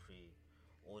trying to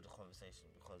all the conversation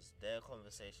because their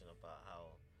conversation about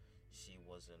how she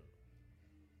wasn't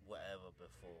whatever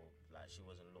before, like she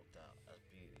wasn't looked at as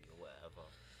beauty or whatever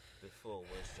before,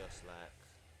 was just like,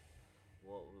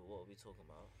 what are we talking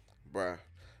about? Bruh,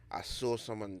 I saw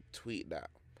someone tweet that,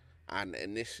 and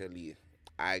initially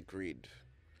I agreed,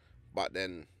 but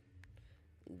then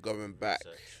going back,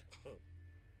 Research.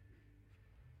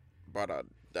 brother,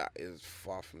 that is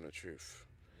far from the truth.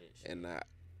 Literally. In that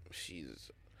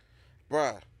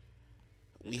bruh,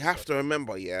 we have to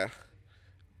remember, yeah,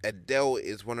 Adele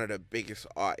is one of the biggest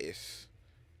artists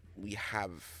we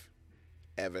have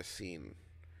ever seen.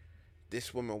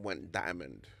 This woman went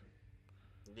diamond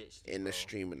Literally, in the bro.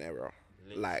 streaming era.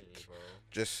 Literally, Like, bro.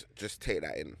 just take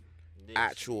that in. Literally,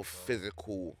 Actual bro.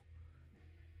 physical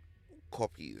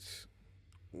copies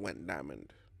went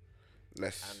diamond.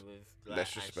 Let's And with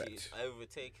let's and respect. she's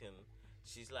overtaken.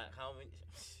 She's like how many?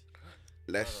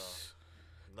 let's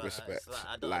Like, it's respect. Like,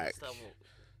 I don't Like, understand what.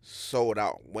 sold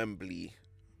out Wembley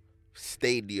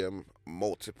Stadium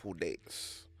multiple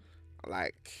dates.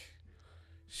 Like,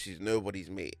 she's nobody's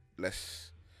mate.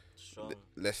 Let's strong.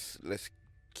 let's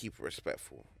keep it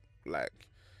respectful. Like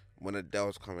when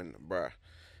Adele's coming, bruh,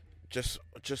 just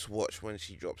watch when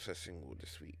she drops her single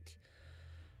this week.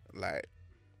 Like,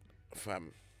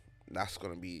 fam, that's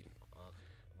gonna be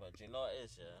But do you know what it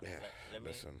is, yeah? yeah. Let me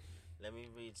Listen,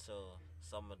 read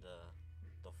some of the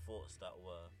thoughts that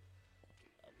were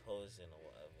opposing or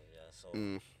whatever, yeah.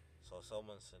 So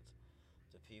someone said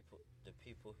the people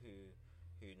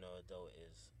who know Adele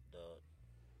is the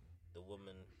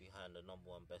woman behind the number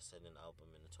one best-selling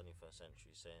album in the 21st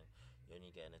century, saying you're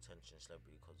only getting attention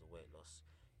celebrity because of weight loss.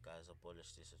 Guys,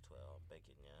 abolish this of Twitter. I'm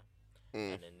begging, yeah.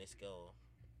 And then this girl,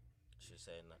 she was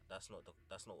saying that's not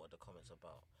what the comments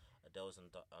about. Adele's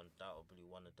undoubtedly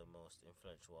one of the most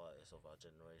influential artists of our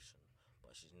generation,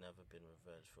 but she's never been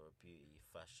revered for her beauty,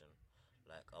 fashion,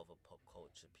 like other pop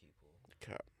culture people.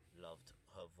 cap, Loved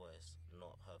her voice,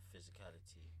 not her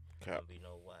physicality, cap. and we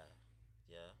know why.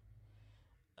 Yeah.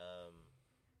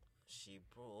 She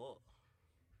brought.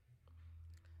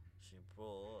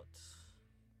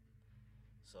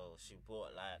 So she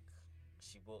bought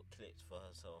clips for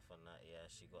herself and that. Yeah,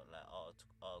 she got like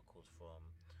articles from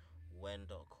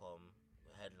when.com.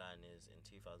 Headline is in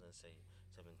 2017,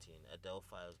 Adele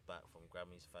fires back from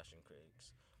Grammys fashion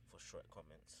critics for Shrek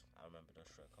comments. I remember those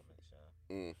Shrek comments,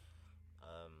 yeah.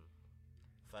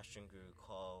 Fashion guru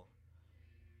Carl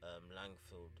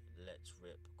Langfield lets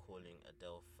rip, calling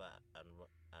Adele fat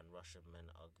and Russian men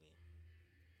ugly.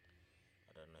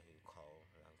 I don't know who Carl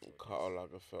Langfield Karl is.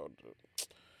 Lagerfeld,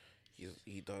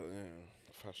 he does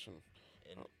fashion.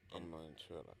 I'm not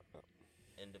into it like that.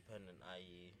 Independent,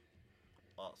 i.e.,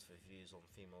 asks for views on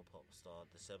female pop star,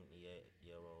 the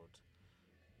 78-year-old.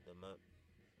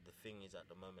 The thing is,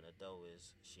 at the moment,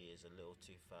 she is a little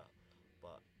too fat,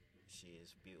 but she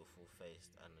is beautiful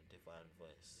faced and a divine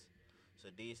voice. So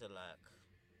these are like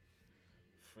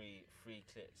three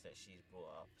clips that she's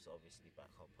brought up. So obviously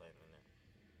back up point in it.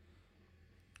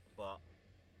 But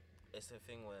it's a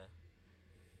thing where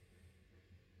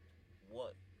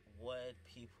where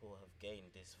people have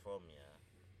gained this from, yeah.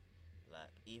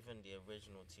 Like even the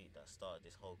original tweet that started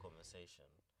this whole conversation.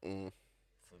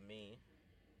 For me,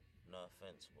 no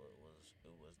offense, but it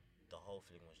was the whole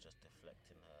thing was just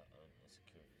deflecting her own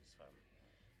insecurities, fam.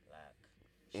 Like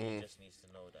she just needs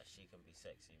to know that she can be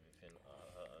sexy within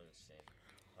her own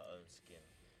skin,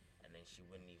 and then she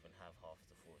wouldn't even have half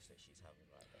the thoughts that she's having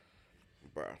right there.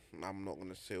 Bruh, I'm not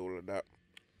gonna say all of that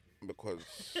because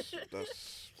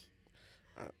that's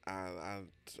I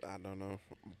don't know,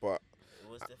 but It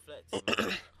was deflecting.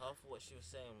 Man. Half of what she was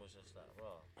saying was just like,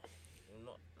 raw. You're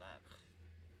not like,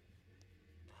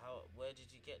 where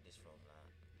did you get this from?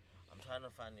 Like, I'm trying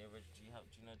to find the original.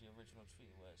 Do you know the original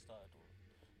tweet where it started?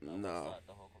 Where it no. started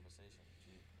the whole conversation.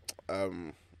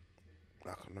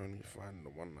 I can only find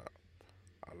the one that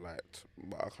I liked,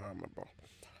 but I can't remember.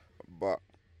 But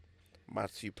my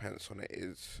 2 pence on it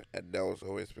is Adele's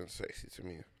always been sexy to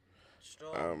me.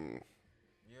 Strong.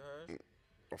 You heard?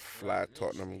 A fly Like,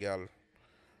 Tottenham gal.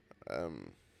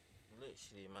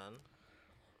 Literally, man.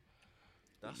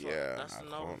 That's I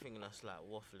another can't. thing that's like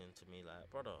waffling to me. Like,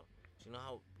 brother, do you know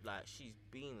how like she's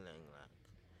been like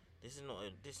this is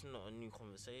not a new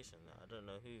conversation. Like, I don't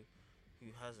know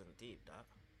who hasn't deeped that.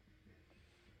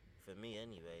 For me,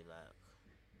 anyway. Like,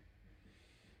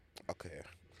 Okay.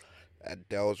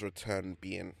 Adele's return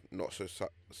being not so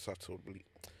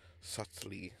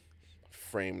subtly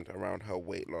framed around her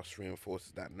weight loss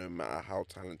reinforces that no matter how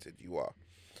talented you are,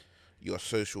 your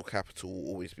social capital will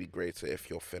always be greater if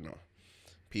you're thinner.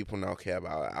 People now care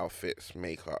about outfits,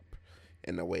 makeup,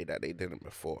 in a way that they didn't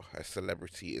before. A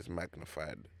celebrity is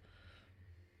magnified.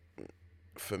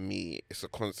 For me, it's a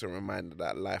constant reminder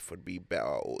that life would be better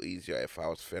or easier if I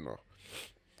was thinner.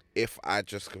 If I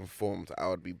just conformed, I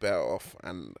would be better off,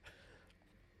 and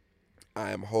I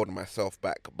am holding myself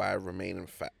back by remaining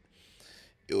fat.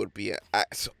 It would be an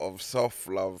act of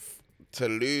self-love to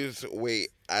lose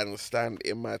weight and stand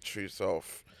in my true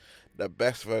self, the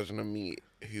best version of me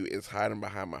who is hiding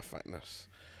behind my fatness.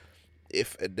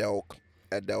 If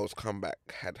Adele's comeback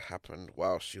had happened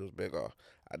while she was bigger,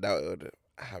 I doubt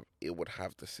it would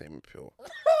have the same appeal.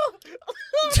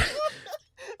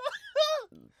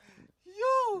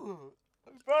 yo,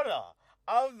 brother,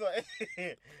 I'm not.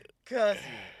 Cause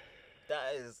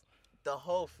that is the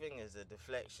whole thing is a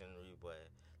deflection, rude boy.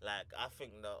 Like I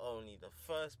think only the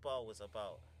first bar was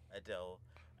about Adele,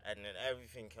 and then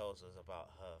everything else was about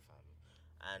her, fam.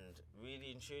 And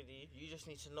really and truly, you just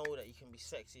need to know that you can be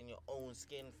sexy in your own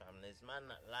skin, fam. There's man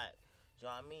that like, do you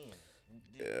know what I mean?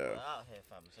 We're out here,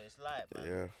 fam. So it's like, man,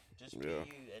 Yeah. just be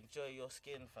you, enjoy your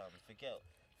skin, fam.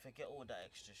 Forget all that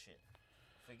extra shit.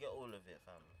 Forget all of it,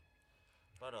 fam.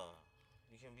 Brother,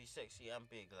 You can be sexy and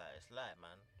big. Like it's light,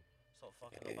 man. Stop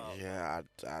fucking about. Man. Yeah,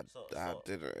 So, I so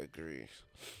didn't agree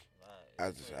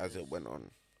like, as it went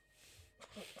on.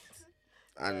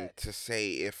 And Like, to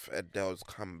say if Adele's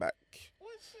comeback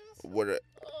what would it,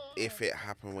 if it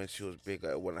happened when she was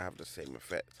bigger, it wouldn't have the same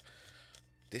effect.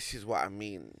 This is what I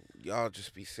mean. Y'all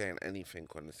just be saying anything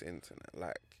on this internet,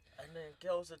 like. And then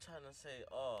girls are trying to say,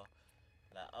 oh,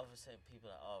 like other saying people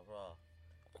like, oh, raw,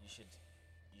 you should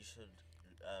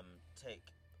take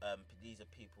these are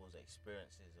people's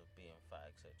experiences of being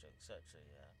fat, etc., etc.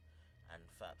 Yeah, and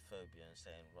fat phobia and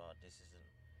saying, raw, this isn't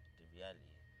the reality.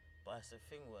 But it's a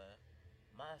thing where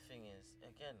my thing is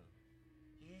again,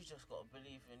 you just gotta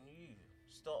believe in you.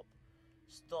 Stop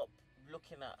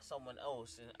looking at someone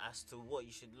else as to what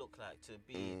you should look like to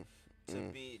be. Do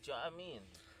you know what I mean?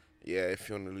 Yeah, if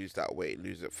you want to lose that weight,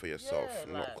 lose it for yourself,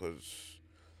 Yeah, not like, because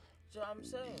do you know what I'm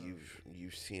saying?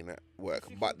 you've seen it work.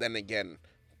 If you But can- then again,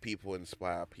 people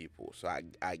inspire people, so I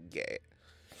get it.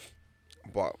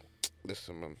 But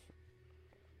listen, man,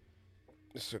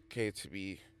 it's okay to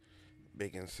be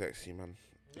big and sexy, man.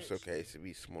 It's okay to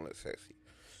be small and sexy.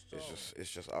 Strong.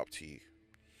 It's just up to you,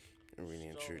 really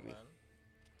and Strong, truly. man.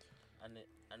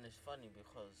 And it's funny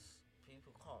because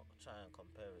people can't try and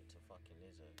compare it to fucking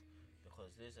Lizzo,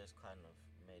 because Lizzo's kind of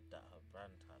made that her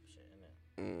brand type shit,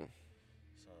 innit?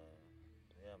 So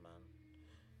yeah, man.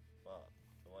 But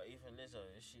even Lizzo,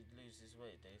 if she loses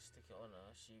weight, they stick it on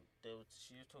her. She was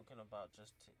talking about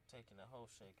just taking a whole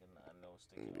shake and they'll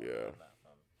stick it on her and that,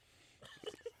 fam.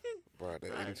 Bro, the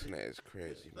Like, internet is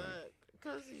crazy, man. Like,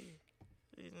 cause these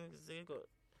niggas they don't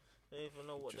even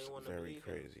know what Just they want to very believe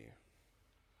crazy. in.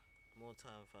 More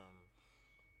time, fam.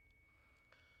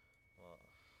 What?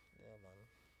 Yeah, man.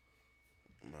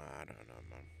 Nah, I don't know,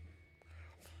 man.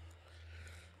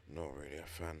 Not really a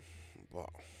fan, but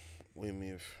we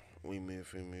move. Music. What are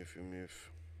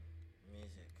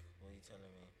you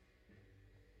telling me?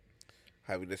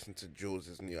 Have you listened to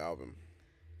Jules' new album?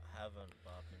 I haven't,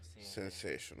 but I've been seeing.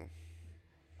 Sensational.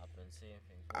 I've been seeing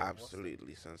things.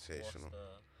 Absolutely sensational.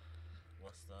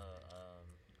 What's the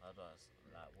how do I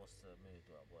like? What's the mood?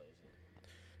 What is it?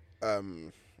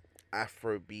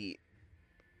 Afrobeat.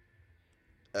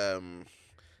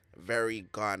 Very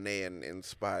Ghanaian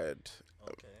inspired.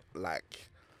 Okay. Like,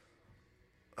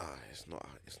 it's not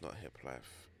hip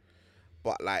life,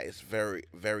 but like it's very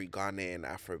Ghanaian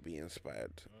Afrobeat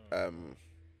inspired. And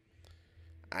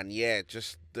yeah,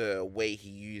 just the way he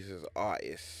uses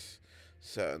artists,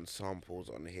 certain samples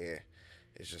on here,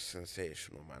 is just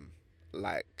sensational, man.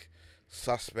 Like,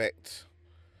 Suspect,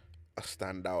 a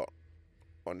standout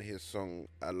on his song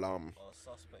Alarm. Or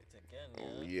Suspect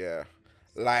again, Yeah.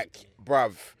 Like,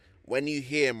 bruv, when you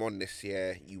hear him on this,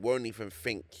 yeah, you won't even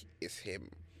think it's him.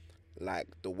 Like,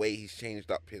 the way he's changed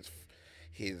up his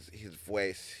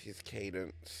voice, his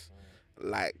cadence,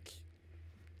 like,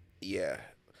 yeah.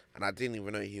 And I didn't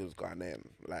even know he was Ghanaian.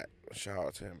 Like, shout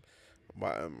out to him.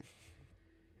 But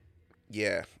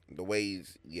yeah, the way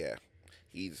he's a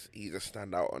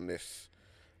standout on this.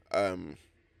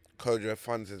 Kojo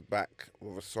Funds is back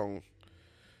with a song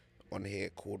on here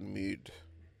called Mood.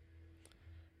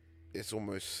 It's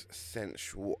almost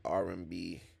sensual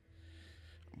R&B,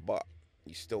 but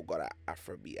you still got that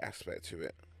Afrobeat aspect to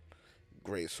it.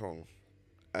 Great song.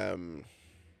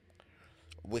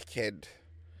 Wicked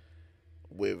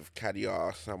with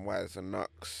Kadiar, Samwise and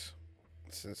Nux.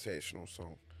 Sensational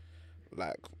song.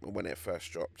 Like, when it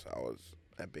first dropped, I was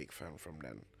a big fan from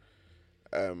then.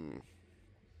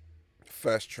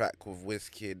 First track with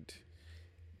Wizkid,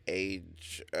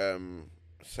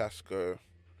 Sasko,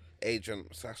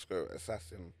 Agent Sasko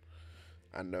Assassin,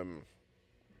 and who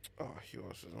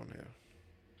else is on here?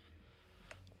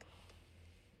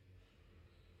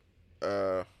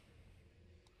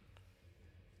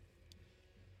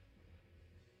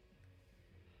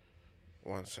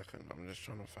 One second, I'm just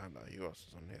trying to find out who else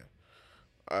is on here.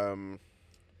 Well,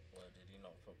 did he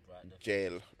not put Brad?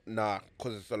 Jail. Nah,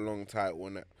 cause it's a long title,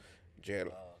 innit? Jail.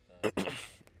 Oh, okay.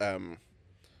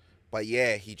 But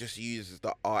yeah, he just uses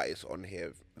the artists on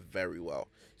here very well.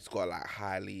 He's got like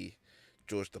Hailey,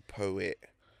 George the Poet.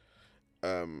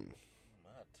 Mad.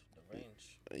 The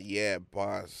range. Yeah,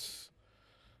 Bars.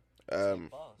 Bars.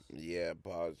 Yeah,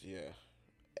 Bars. Yeah,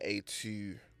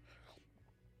 A2,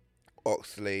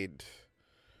 Oxlade.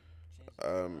 Jesus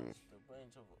Christ, the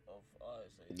range of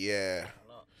artists. Yeah,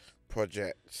 Nuts.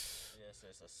 Projects. Yeah, so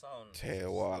it's a sound.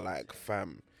 Tewa, sound like thing.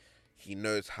 fam. He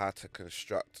knows how to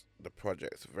construct the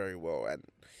projects very well, and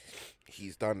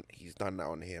he's done that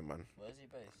on here, man. Where's he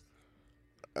based?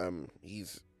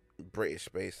 He's British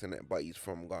based in it, but he's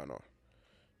from Ghana.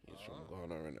 He's from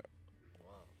Ghana, innit?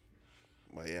 Wow.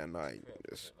 But yeah, no, Create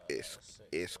a it's project like it's that, that's sick,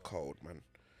 it's still. cold, man.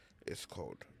 It's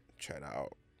cold. Check that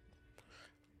out.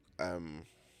 Um,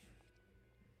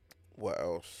 what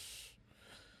else?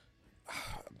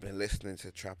 I've been listening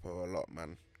to Trapper a lot,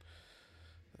 man.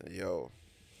 Yo,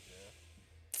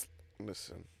 Yeah.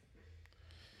 listen.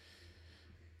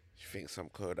 You think some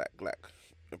Kodak Black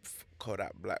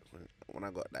when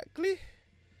I got that glee,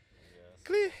 Yes.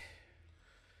 glee,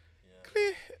 Yeah.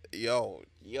 glee.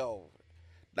 Yo,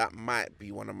 that might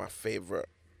be one of my favorite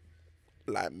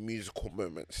like musical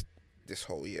moments this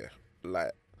whole year.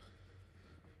 Like,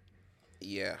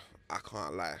 yeah, I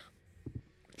can't lie.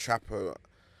 Trapper,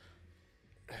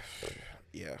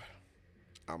 yeah,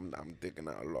 I'm digging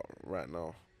that a lot right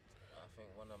now. I think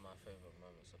one of my favorite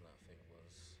moments on that thing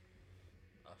was,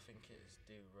 I think it's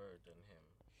D Road and him.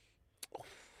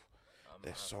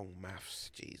 Their I song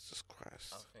Maths, Jesus I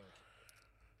Christ. think.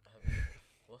 Have you,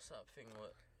 what's that thing?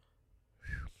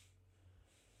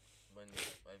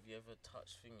 Have you ever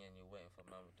touched thingy and you're waiting for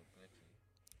man with the blicky?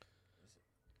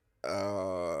 Is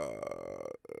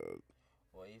it,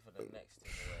 or even the next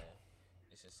thing where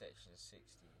it's a section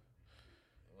 60,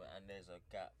 and there's a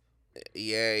gap.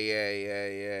 Yeah.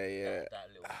 That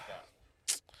little gap.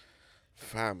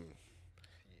 Fam,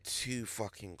 Peak, too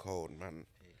fucking cold, man.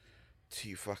 peak.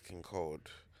 Too fucking cold.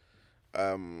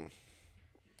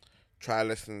 Try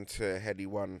listening to Heady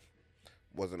One.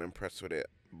 Wasn't impressed with it,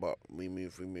 but we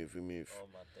move. Oh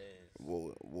my days.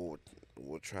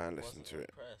 We'll try and listen Wasn't to it.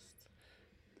 impressed.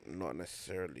 Not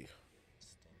necessarily.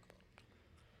 Stinker.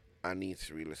 I need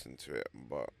to re-listen to it,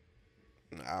 but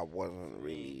I wasn't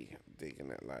really digging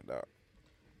it like that.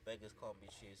 Beggars Can't Be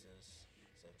Choosers.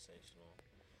 Sensational.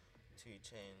 2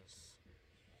 Chains.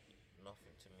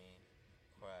 Nothing to Me.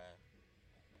 Cry.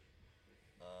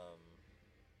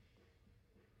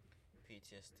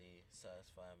 PTSD.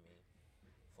 Satisfy Me.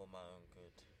 For My Own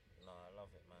Good. No, I love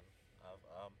it, man.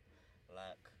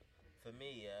 Like, for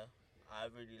me, yeah, I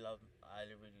really love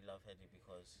Heady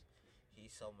because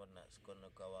he's someone that's gonna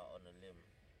go out on a limb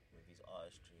with his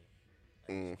artistry,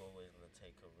 and he's always gonna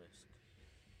take a risk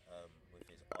with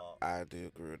his art. I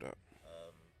do agree with that.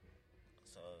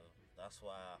 So that's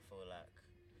why I feel like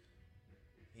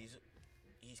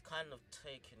he's kind of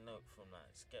taking note from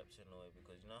like Skepta in a way,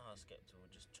 because you know how Skepta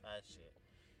would just try shit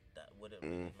that wouldn't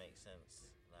really make sense,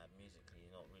 like musically,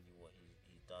 not really what he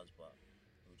does, but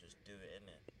he'll just do it,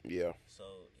 innit? Yeah.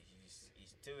 So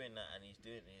he's doing that, and he's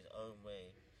doing it in his own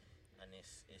way, and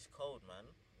it's cold, man.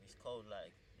 It's cold,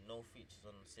 like no features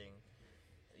on the thing.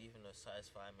 Even though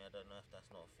Satisfy Me, I don't know if that's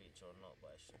not a feature or not,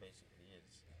 but it basically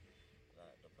is.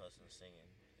 Like the person singing,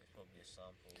 it's probably a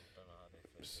sample. Don't know how they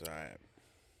feel. It's alright.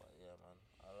 But yeah, man,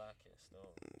 I like it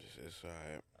still, It's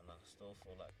alright. and I still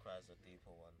feel like Cry's a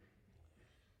deeper one.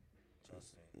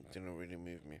 Trust me. It didn't really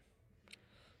move me.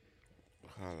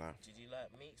 Can't lie. Did you like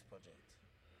Meek's project?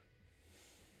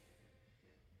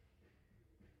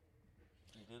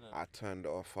 You didn't. I turned it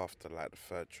off after like the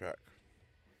third track.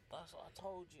 That's what I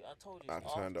told you. I told you. I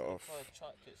It's turned after it off. the third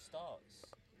track it starts.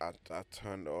 I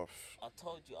turned it off. I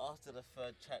told you after the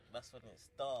third track that's when it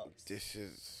starts. This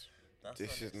is That's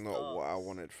this when is it not what I starts.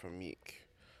 wanted from Meek.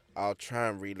 I'll try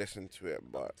and re-listen to it, I'm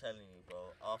but telling you,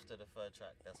 bro. After the third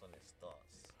track, that's when it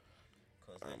starts.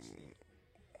 Cause literally,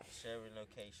 sharing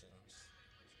locations,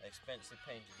 Expensive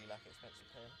Pain. Did you like Expensive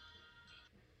Pain?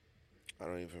 I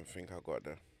don't even think I got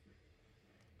there.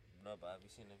 No, but have you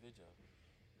seen the video?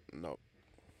 No.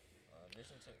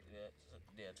 Listen to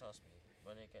yeah. Trust me.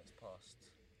 When it gets past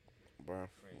Bruh.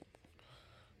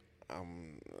 3,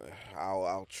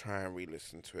 I'll try and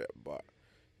re-listen to it, but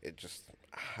it just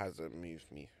hasn't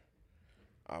moved me.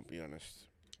 I'll be honest,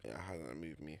 it hasn't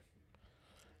moved me.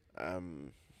 I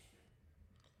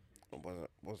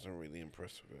wasn't really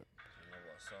impressed with it. you know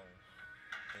what song?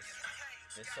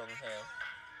 This song here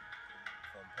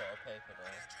from Pot of Paper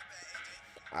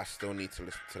though. I still need to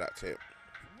listen to that tape.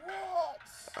 What?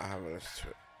 I haven't listened to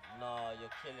it. Nah, you're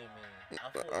killing me. I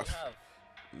thought you have.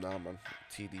 Nah, man.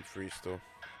 TD3 still.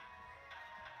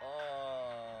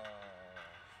 Oh.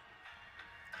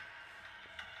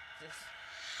 This.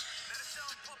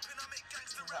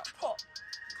 That pop.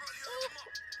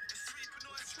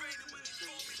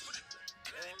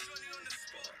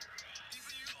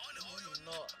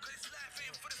 Not.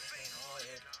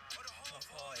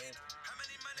 Half-hearted.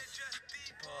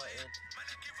 Parted.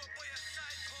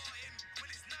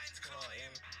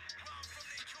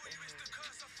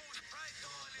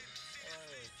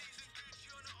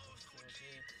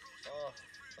 Oh.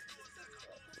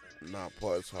 Nah,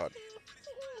 Potter's hard.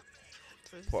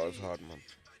 Potter's hard, man.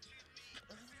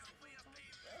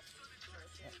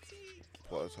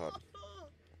 Potter's hard.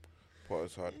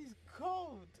 Potter's hard. He's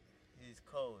cold. he's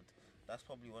cold. That's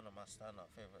probably one of my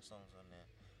standout favorite songs on there.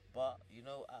 But you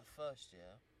know, at first,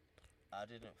 yeah, I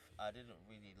didn't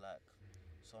really like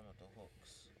some of the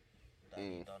hooks that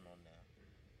he done on there.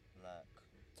 Like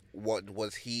What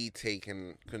was he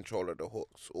taking control of the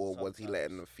hooks, or was he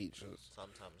letting the sometimes, features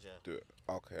sometimes, yeah, do it?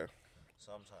 Okay.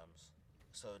 sometimes.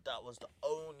 So that was the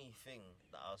only thing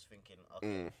that I was thinking.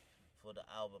 Okay, for the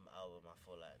album, I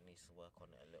feel like it needs to work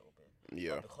on it a little bit.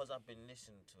 Yeah. But because I've been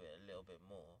listening to it a little bit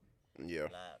more,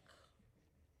 Yeah. like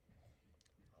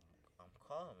I'm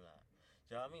calm. Like,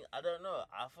 do you know what I mean? I don't know.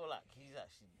 I feel like he's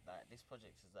actually like this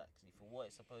project is actually for what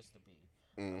it's supposed to be.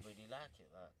 I really like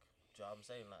it. Like, do you know what I'm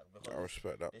saying? Like, I because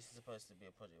respect that. this is supposed to be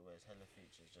a project where it's hella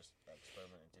features, just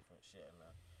experimenting different shit and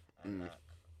that. And like,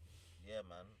 yeah,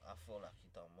 man, I feel like he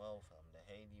done well, fam. The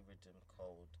Haley rhythm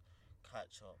cold,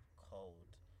 Catch Up cold,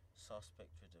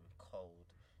 Suspect rhythm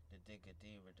cold, the Digger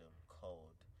D rhythm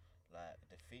cold. Like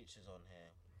the features on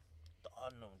here, the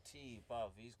Unknown T,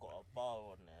 bruv, he's got a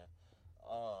bar on there.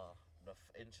 The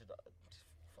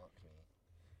fuck me.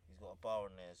 He's got a bar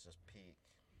on there. It's just peak.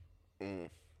 Mm.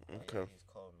 Oh, Okay. yeah, he's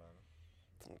cold, man.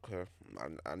 Okay.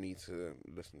 I need to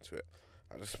listen to it.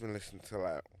 I just been listening to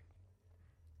like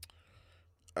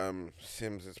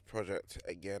Sims's project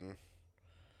again.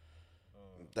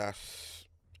 That's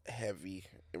heavy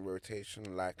in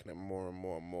rotation, liking it more and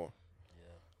more and more.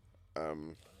 Yeah. I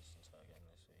listened to it again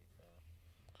this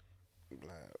week.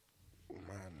 Like,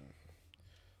 man,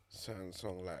 certain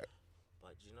song like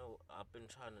But you know, I've been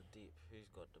trying to deep who's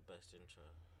got the best intro.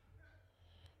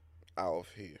 Out of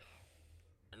Who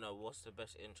No, what's the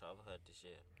best intro I've heard this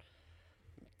year?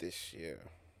 this year.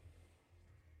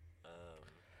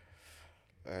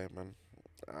 Hey man,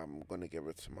 I'm gonna give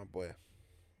it to my boy,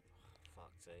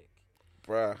 Fuck's sake.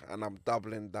 bruh, and I'm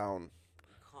doubling down.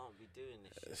 You can't be doing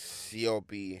this shit,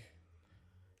 CLB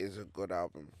is a good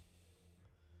album. man.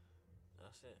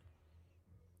 That's it.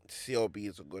 CLB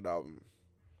is a good album.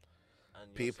 And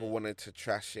you're People saying- wanted to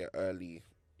trash it early.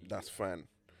 That's fine.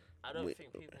 I don't Wait.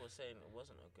 think people were saying it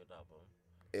wasn't a good album.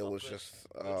 It But was good- just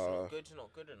Good's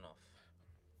not good enough.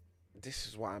 this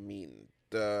is what I mean.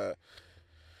 The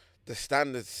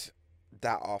standards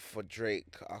that are for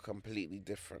Drake are completely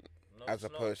different. No, As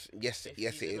it's not. opposed, yes, If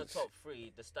yes, he's it in the is. top three,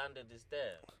 the standard is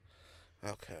there.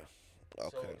 Okay, So,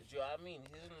 okay. do you know what I mean?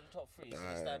 He's in the top three. So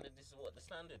the standard, this is what the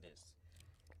standard is.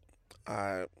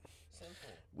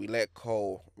 Simple. We let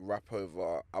Cole rap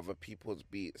over other people's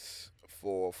beats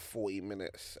for 40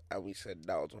 minutes, and we said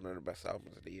that was one of the best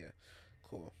albums of the year.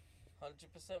 Cool,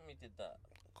 100% we did that.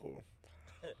 cool,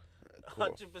 cool,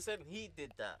 100% he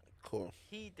did that. cool,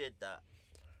 He did that.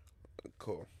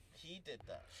 cool, He did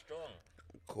that. Strong.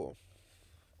 cool.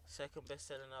 Second best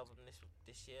selling album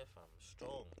this year, fam.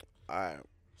 Strong. Alright,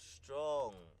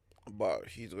 Strong. but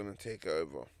he's gonna take it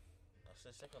over. That's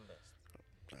the second best.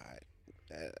 Alright,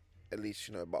 at least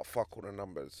you know. But fuck all the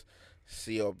numbers.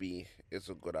 CLB is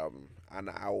a good album, and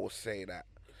I will say that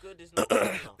Good is not good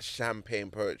enough.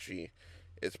 Champagne Poetry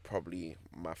is probably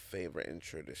my favorite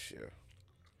intro this year.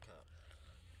 Cap.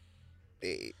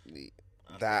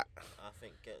 That I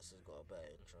think Gets has got a better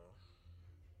intro.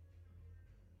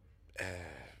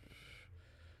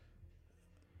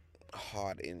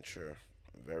 hard intro,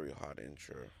 very hard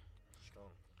intro. Strong.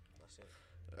 That's it.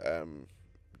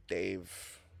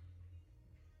 Dave,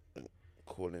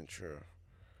 cool intro.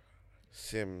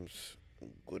 Sims,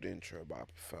 good intro, but I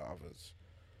prefer others.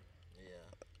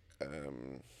 Yeah.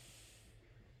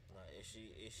 Like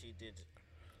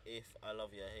if I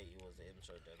Love You, I Hate You was the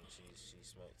intro, then she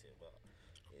smoked it, but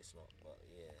it's not. But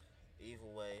yeah, either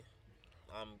way,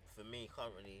 for me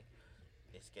currently,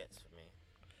 it Gets for me.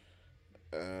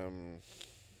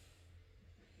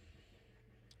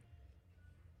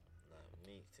 Like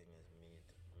Meek thing is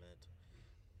mid.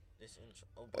 This intro.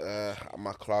 Oh, but actually,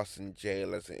 My class in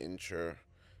jail as an intro.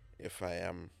 If I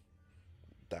am,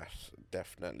 that's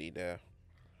definitely there.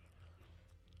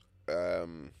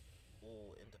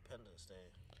 Independence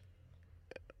Day.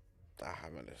 I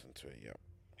haven't listened to it yet.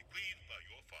 Bequeathed by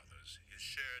your fathers is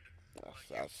shared.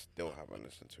 I still haven't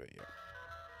listened to it yet.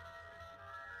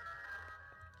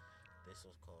 This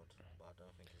was cold, but I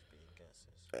don't think it's beating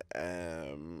Gets's.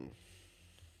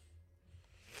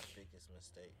 Biggest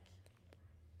mistake.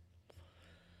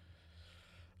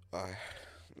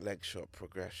 Leg shot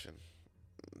progression.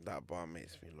 That bar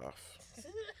makes me laugh.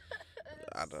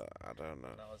 I don't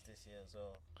know. That was this year as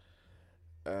well.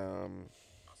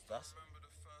 That's fam.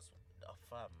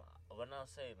 When I was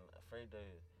saying Fredo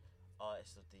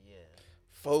Artist of the Year.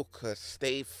 Focus,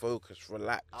 stay focused,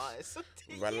 relax. Artist of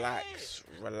the Relax,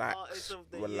 Year. relax, Artist of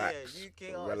the relax, Year. UK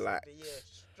Artist relax. of the Year.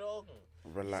 Strong.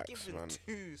 Relax, He's given man.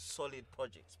 2 solid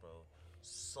projects, bro.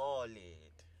 solid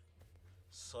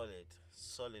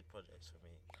projects for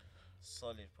me.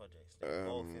 Solid projects.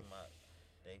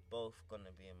 They both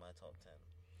gonna be in my top 10.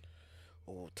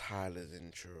 Oh, Tyler's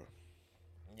intro.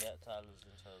 Yeah, Tyler's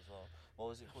intro as well. What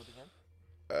was it called again?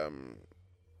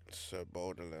 Sir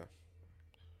Baudelaire.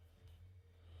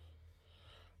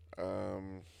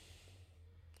 Trying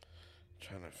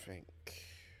to think.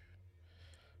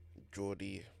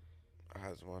 Geordie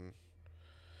has one.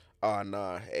 Oh,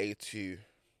 nah, A2.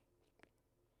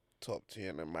 Top 2,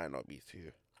 and it might not be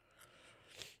 2.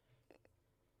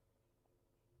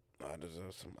 I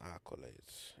deserve some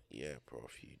accolades. Yeah,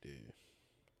 prof, you do.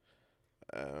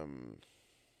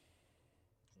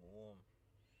 Warm.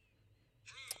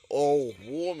 Oh,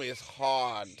 Warm is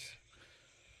hard.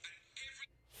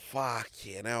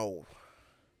 Fucking hell.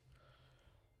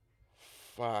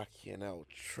 Fucking hell.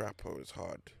 Trapper is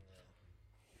hard. Yeah.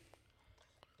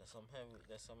 There's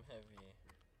some heavy.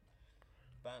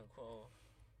 Bankroll.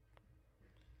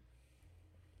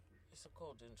 It's a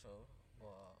cold intro, but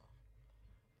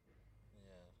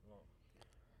yeah, not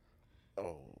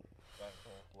Oh,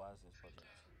 Bankroll. Why is this project?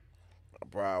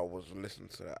 bro, I was listening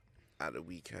to that at the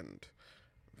weekend.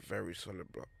 Very solid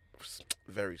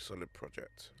very solid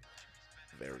project.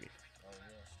 Very. Oh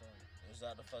yeah, strong. Is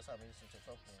that the first time you listened to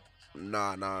Tropical?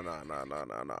 Nah.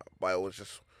 But it was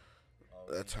just Oh,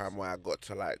 the time where I got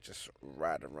to like just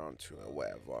ride around to it or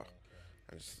whatever. Okay.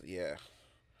 And just, yeah,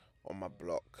 on my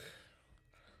block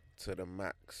to the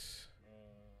max.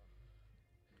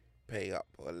 Pay up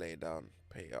or lay down.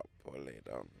 Pay up or lay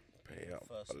down. Pay up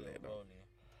First or lay little down. rollie.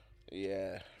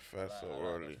 Yeah, first I or like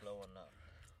early. the flow on that.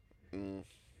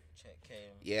 Check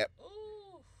came. Yep.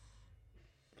 Ooh.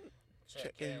 Check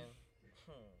Check came.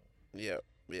 Yep.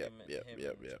 Him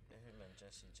and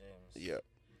Jesse James. Yep.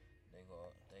 They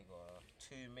got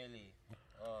 2 milli.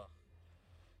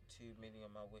 2 milli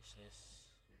on my wish list.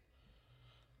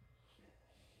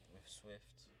 With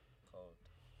Swift, cold.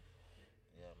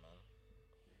 Yeah, man.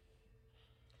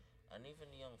 And even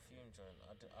the Young Fume joint,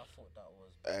 I thought that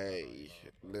was. Hey,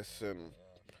 listen. Yeah.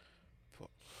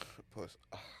 Put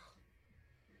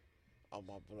on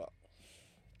my block.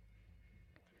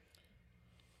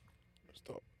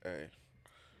 Stop. Hey.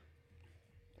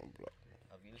 On block.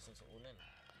 Have you listened to All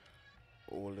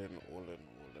In? All in.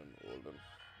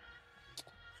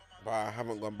 But I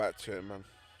haven't gone back to it, man.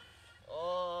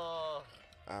 Oh,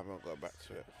 I haven't gone back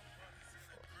to it.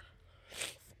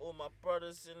 all my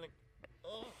brothers in the.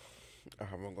 Oh. I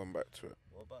haven't gone back to it.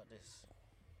 What about this?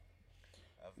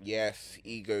 Yes,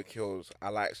 Ego Kills. I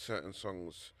like certain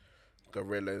songs.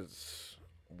 Gorillas,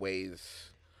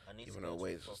 Ways. I need Even to though go to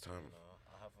Ways it was properly, time.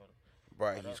 I haven't.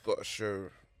 Right, I he's don't- got a show.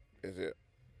 Is it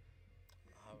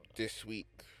this week?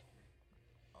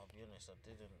 I'll be honest. I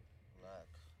didn't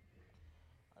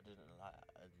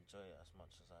enjoy it as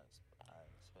much as I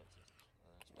expected.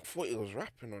 I thought he was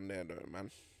rapping on there though,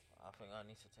 man. I think I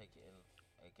need to take it in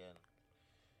again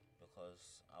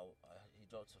because he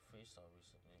dropped a freestyle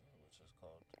recently, which is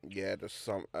called. Yeah, there's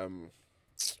some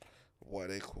what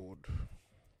are they called?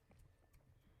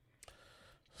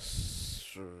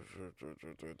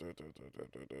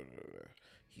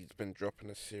 He's been dropping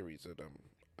a series of them.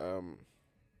 1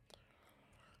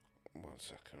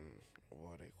 second.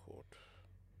 What are they called?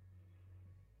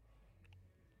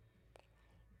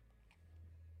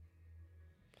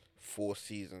 Four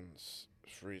Seasons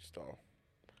freestyle.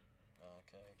 Oh,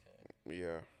 okay.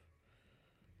 Yeah.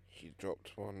 He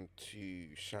dropped one to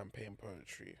Champagne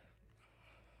Poetry.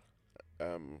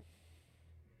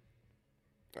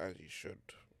 As you should.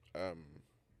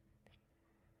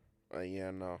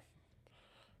 Yeah, no.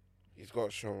 He's got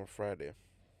a show on Friday.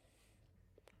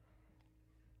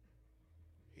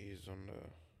 He's on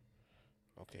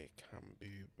the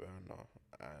Cambu Burner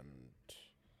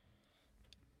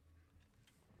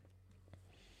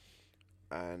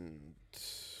and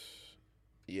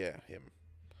yeah, him.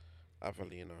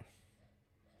 Avelino.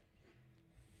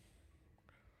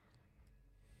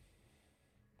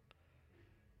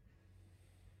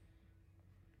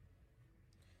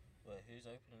 Wait, who's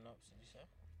opening up? Did you say?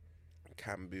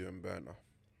 Cambu and Burner. I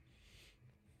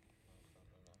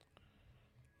don't know.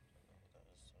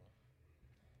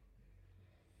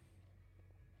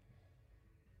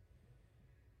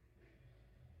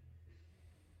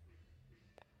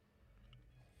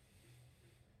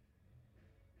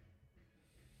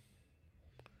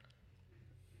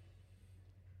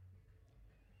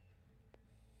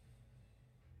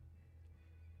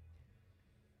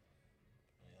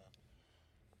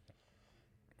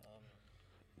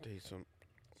 That is, Decent.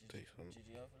 Did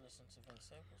you ever listen to Vince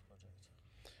Staples' project?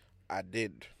 I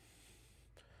did.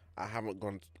 I haven't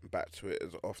gone back to it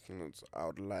as often as I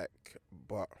would like,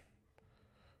 but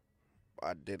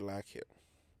I did like it.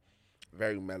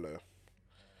 Very mellow,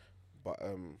 but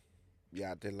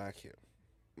yeah, I did like it.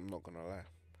 I'm not gonna lie.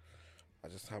 I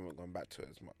just haven't gone back to it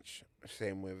as much.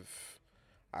 Same with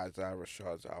Isaiah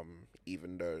Rashad's album,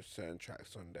 even though certain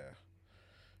tracks on there,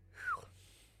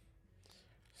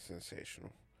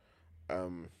 sensational.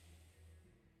 Um,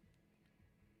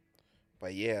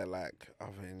 but yeah, like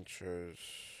other intros.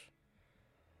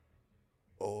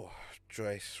 Oh,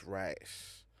 Joyce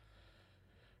Rice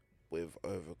with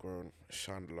Overgrown,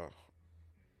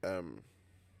 um,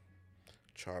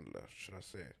 Chandler, should I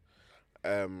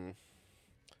say?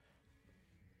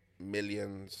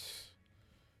 Millions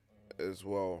as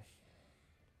well.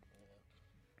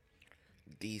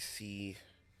 DC.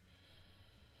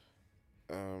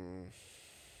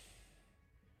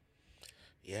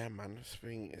 Yeah, man, it's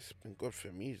been good for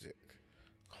music.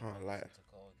 Can't lie. To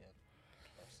go again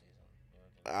last season.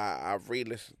 You already know. I've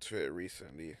re-listened to it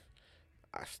recently.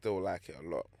 I still like it a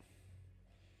lot,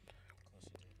 Of course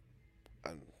you do.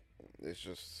 and it's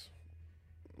just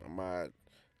I'm mad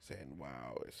saying,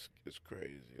 "Wow, it's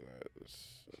crazy." Like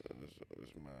it's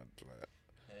mad. Like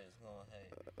Hey, it's not hey.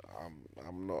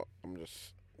 I'm not. I'm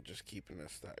just keeping it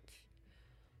stack.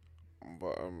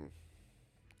 But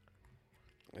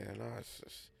yeah, no,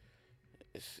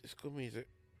 it's good music.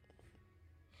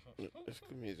 It's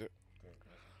good music.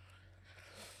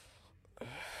 Great.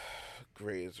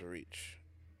 Great as a reach.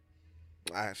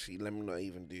 Actually, let me not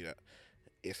even do that.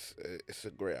 It's a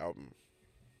great album.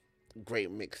 Great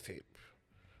mixtape,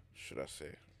 should I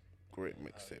say? Great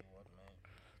mixtape. What,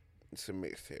 mate? It's a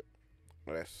mixtape.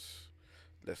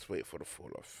 Let's wait for the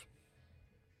fall off.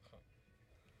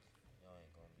 Y'all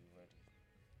ain't gonna be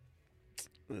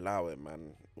ready. Allow it,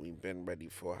 man. We've been ready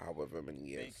for however many Big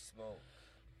years. smoke.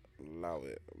 Allow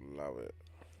it.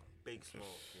 Big smoke.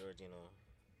 You already know.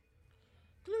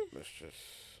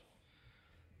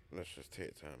 Let's just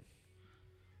take time.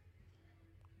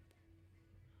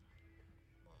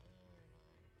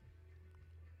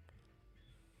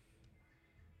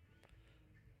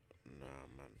 Nah,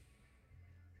 man.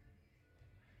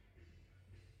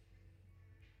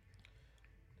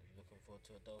 Looking forward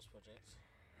to Adele's project.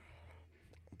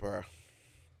 Bruh,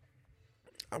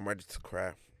 I'm ready to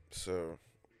cry. So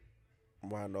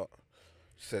why not?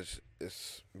 She says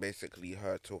it's basically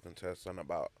her talking to her son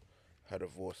about her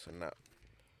divorce and that.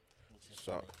 Which is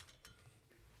So- funny.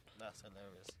 That's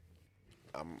hilarious.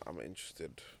 I'm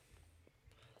interested.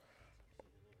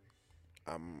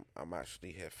 I'm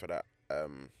actually here for that.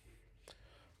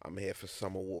 I'm here for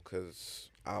Summer Walker's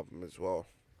album as well.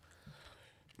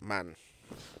 Man,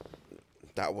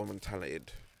 that woman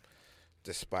talented,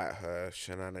 despite her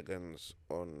shenanigans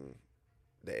on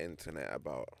the internet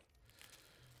about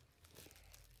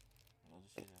What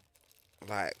did she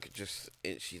do? like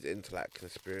she's into like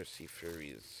conspiracy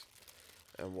theories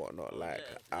and whatnot. Oh, Like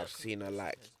yeah, I've seen her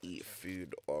like conspiracy. eat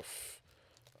food off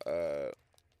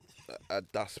a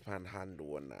dustpan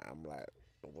handle and that. I'm like,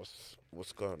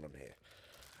 what's going on here?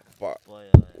 But Boy,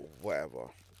 whatever,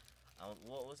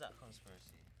 what was that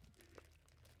conspiracy?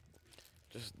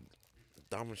 just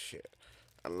dumb shit.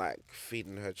 And like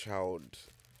feeding her child,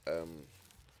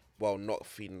 well, not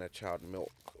feeding her child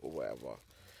milk or whatever,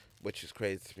 which is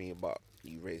crazy to me. But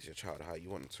you raise your child how you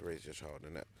want to raise your child,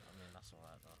 innit? I mean, that's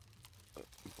alright though.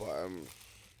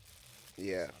 But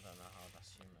yeah. I don't know how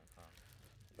that's human,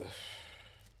 fam.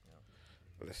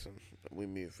 Listen, we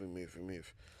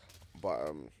move. But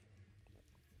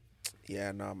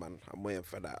yeah, nah, man, I'm waiting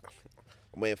for that.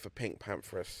 I'm waiting for Pink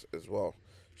Pantheress as well.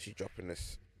 She's dropping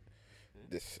this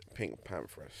Pink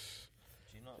Pantheress.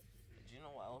 Do you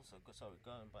know what else? Sorry,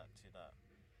 going back to that.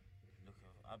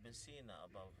 I've been seeing that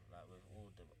above, like with all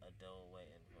the Adele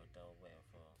waiting for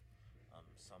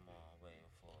Summer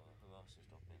waiting for who else is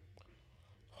dropping?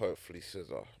 Hopefully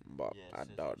Scissor, but Yeah, I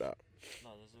SZA. doubt that.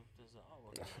 No, there's a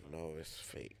artwork. isn't there? No, it's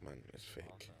fake, man. It's fake.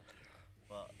 Okay.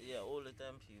 But yeah, all of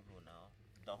them people now,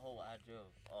 the whole idea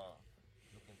of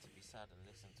looking to be sad and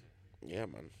listen to, Yeah,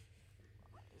 man.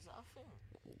 is that a thing?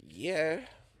 Yeah.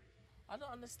 I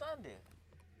don't understand it.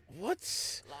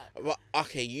 What? Like, Well,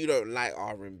 okay, you don't like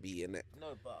R&B, innit?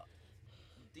 no, but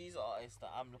these are artists that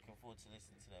I'm looking forward to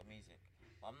listening to their music.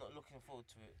 I'm not looking forward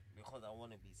to it because I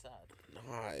want to be sad.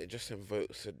 Nah, it just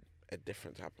invokes a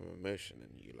different type of emotion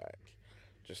in you, like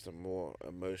just a more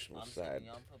emotional I'm side, telling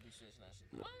you, I'm probably switching that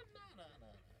shit.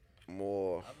 No.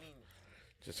 more I mean,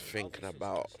 just I'll be thinking switching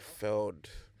about that shit off. failed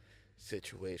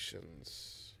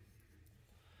situations.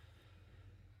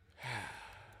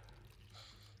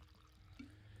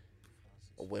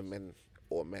 Women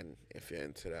or men, if you're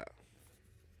into that.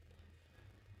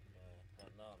 But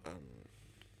no, man.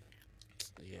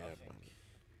 Yeah, I man. think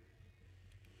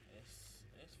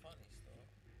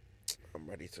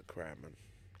ready to cry, man.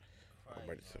 I'm Crying,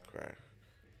 ready to man. cry.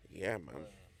 Yeah, man.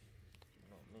 Boy,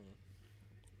 not me.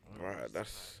 I'm not Right, ready to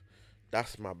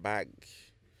that's my bag.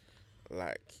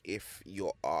 Like, if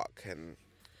your art can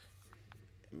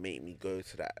make me go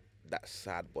to that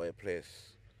sad boy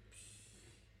place,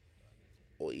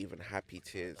 or even happy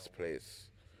tears place,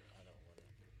 cry. I don't want it.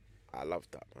 I love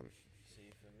that, man.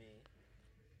 See, for me,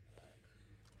 like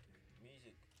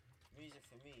music, music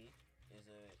for me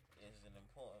is an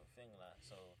important thing. Like,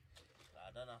 so, like,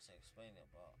 I don't know how to explain it,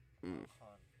 but I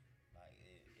can't. Like,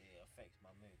 it affects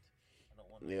my mood. I don't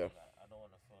want to Yeah. feel like I don't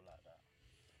want to feel like that.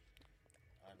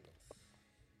 And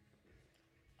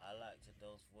I liked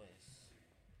Adele's voice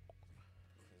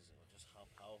because it was just how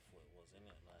powerful it was,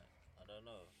 innit? Like, I don't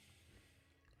know.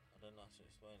 I don't know how to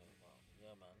explain it, but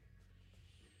yeah, man.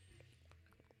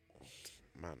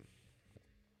 Man,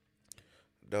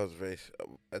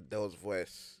 Adele's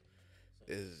voice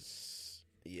is,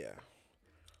 yeah,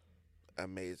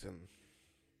 amazing.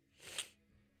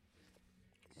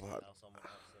 See But how someone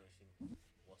asked her,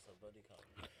 what's her body count?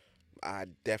 I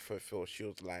definitely feel she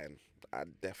was lying. I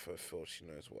definitely feel she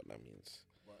knows what that means.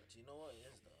 But do you know what it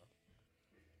is though?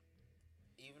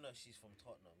 Even though she's from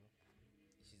Tottenham,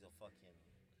 she's a fucking.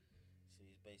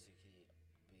 She's basically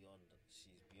beyond.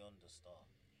 She's beyond the star.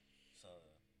 So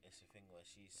it's a thing where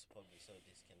she's probably so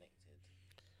disconnected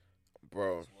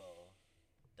Bro, as well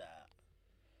that.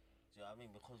 Do you know what I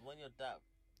mean? Because when you're that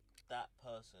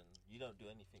person, you don't do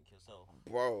anything yourself.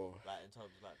 bro, Like in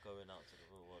terms of like going out to the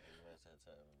real world and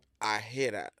etc. I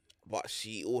hear that. But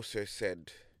she also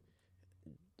said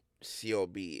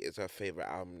CLB is her favorite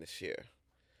album this year.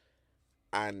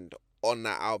 And on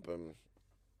that album,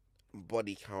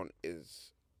 body count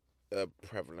is a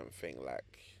prevalent thing.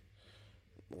 Like,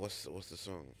 what's the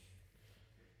song?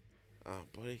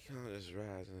 Body count is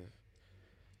rising.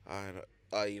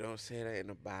 You don't say that in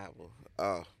the Bible.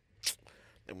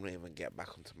 Let me even get back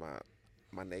onto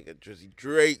my nigga Drizzy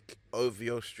Drake,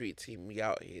 OVO Street Team. We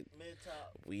out here.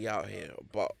 We out here.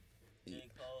 But,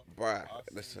 bruh,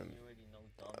 listen,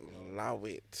 allow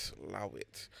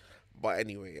it. But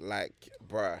anyway, like,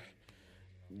 bruh,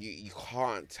 you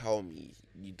can't tell me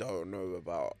you don't know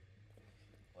about.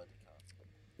 Body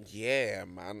count. Yeah,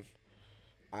 man.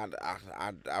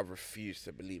 I refuse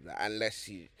to believe that unless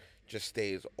she just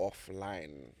stays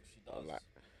offline. She does. Like,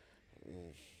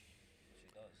 She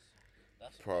does.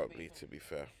 That's probably, to be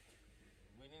fair.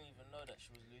 We didn't even know that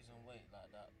she was losing weight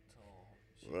like that till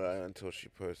she Right, until she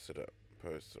posted up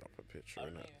a picture I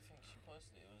in don't it. even think she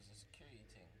posted it. It was a security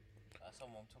thing. Like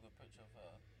someone took a picture of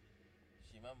her.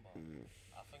 She remember?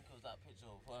 I think it was that picture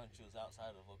of her and she was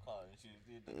outside of her car and she was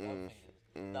doing the gun fingers.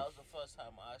 That was the first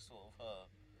time I saw of her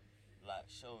like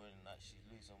showing that she's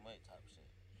losing weight type shit.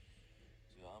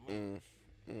 Do you know what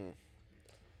I mean?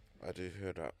 I do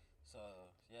hear that. So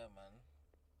yeah, man.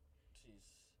 She's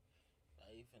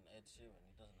like even Ed Sheeran.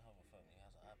 He doesn't have a phone. He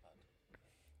has an iPad.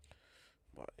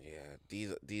 But yeah,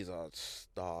 these are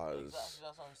stars Exactly,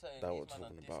 that's what I'm saying. that These we're men are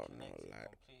talking about now. disconnected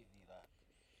Like, completely.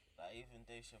 Like even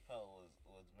Dave Chappelle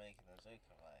was making a joke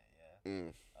about it,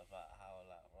 yeah, about how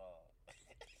like raw.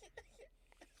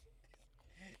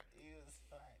 He was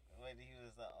like when he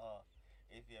was like, oh,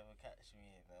 if you ever catch me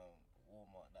in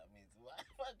Walmart, that means what?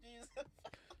 What do you say?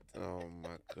 oh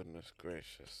my goodness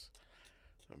gracious,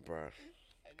 bruh.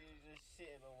 And he was just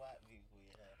shitting on white people,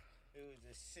 yeah. He was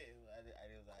just shitting, and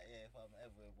he was like, yeah, if I'm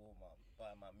ever in Walmart,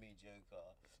 buy my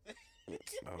mediocre.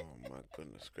 Oh my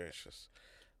goodness gracious.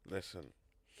 Listen,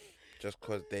 just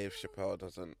because Dave Chappelle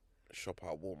doesn't shop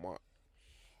at Walmart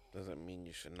doesn't mean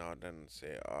you should now then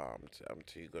say, oh, I'm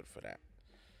too good for that.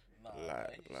 Nah,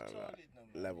 Like, he's trolling them,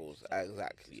 man. levels. He's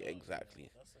trolling Exactly. them.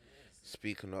 That's what it is.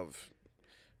 Speaking of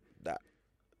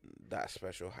that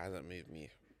special hasn't moved me,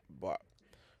 but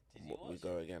Did you we watch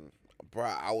go it? again.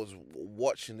 Bruh, I was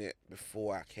watching it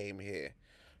before I came here.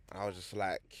 I was just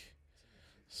like,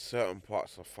 certain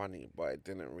parts are funny, but it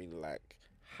didn't really like,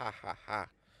 ha ha ha.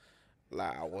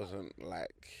 Like, I wasn't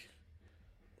like,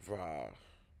 bruh,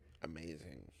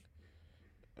 amazing.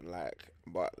 Like,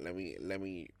 but let me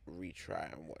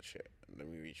retry and watch it. Let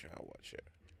me retry and watch it.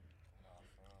 Nah,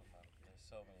 for real, man. There's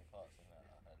so many parts in that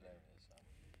are hilarious, man.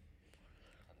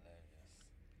 Hilarious.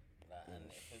 Like, and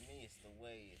for me, it's the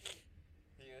way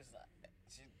he was like.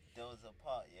 There was a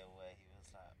part, yeah, where he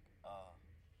was like,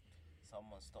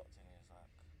 someone stopped him. He was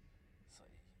like, so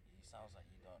you sounds like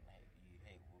you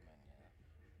hate women, yeah.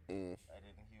 And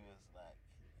then he was like,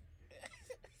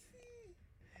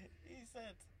 he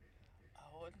said, I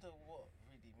wonder what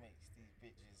really makes these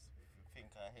bitches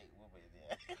think I hate women,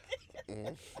 yeah.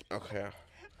 Okay,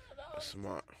 That was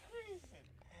smart. just crazy.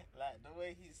 Like the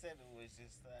way he said it was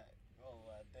just like, Oh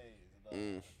my days, no,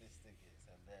 this thing is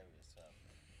hilarious, fam.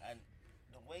 And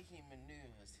the way he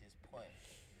maneuvers his point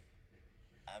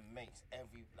and makes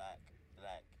every like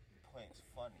points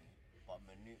funny, but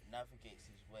navigates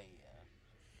his way, yeah,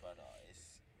 brother.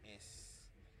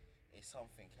 It's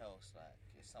something else. Like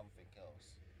it's something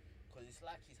else, cause it's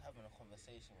like he's having a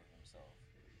conversation with himself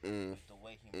with the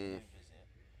way he maneuvers it,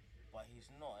 but he's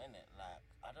not in it. Like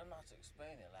I don't know how to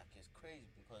explain it. Like it's crazy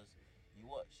because you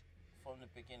watch from the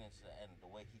beginning to the end, the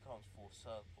way he comes full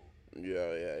circle.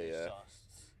 Yeah, yeah, It's yeah.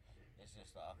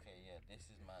 just like okay, yeah, this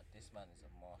man is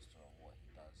a master of what he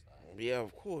does. Like Yeah,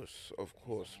 of he's course, a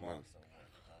man. master of what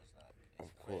he does. Like Of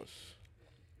it's crazy. course.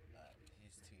 Like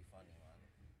he's too funny, man.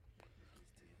 He's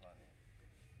too funny.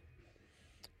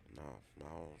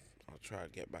 No, I'll try to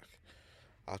get back.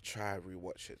 I'll try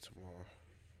rewatch it tomorrow.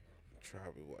 Try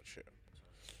rewatch it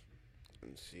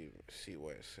and see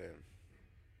what it's saying.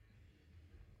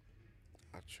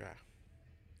 I'll try.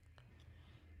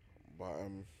 But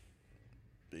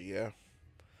yeah,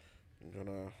 I'm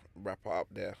gonna wrap it up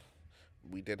there.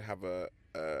 We did have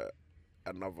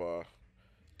another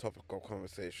topic of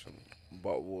conversation,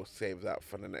 but we'll save that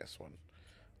for the next one,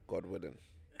 God willing.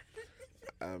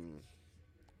 Um,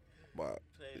 but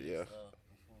Playlist, yeah,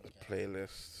 before we get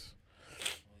playlists.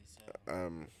 what he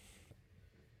said.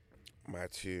 My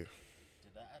two.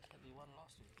 Did I add Headley one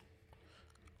last week?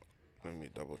 Let me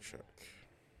double check.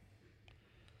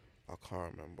 I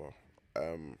can't remember.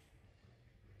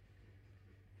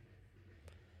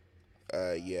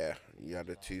 Yeah, you had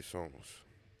the two songs,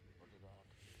 What did I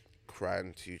add? Cry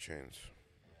and 2 Chains.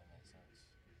 Yeah, makes sense.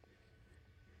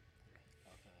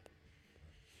 Okay.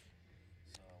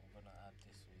 So I'm gonna add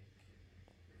this week.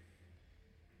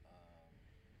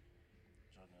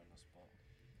 Johnny on the spot.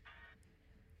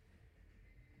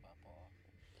 By Potter.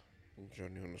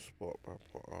 Johnny on the Spot by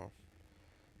Potter.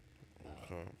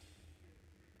 Okay.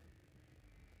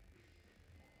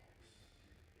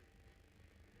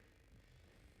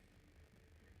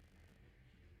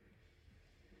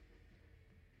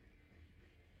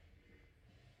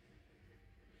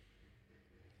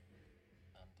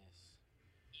 And this.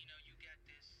 You know, you got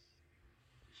this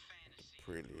fantasy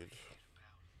Prelude. about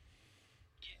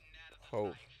getting out of the Oh.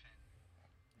 life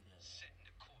and Yeah. setting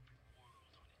the corporate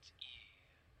world on its ear.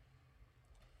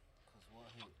 Because what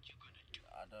he. What you gonna do?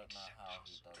 I don't know except how he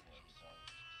hustle? does what he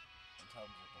does. In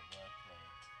terms of the wordplay.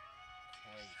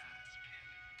 Crazy. Besides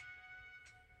pimping,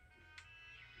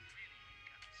 you really ain't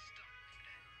got the stomach for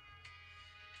that.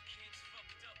 Kids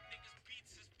fucked up, niggas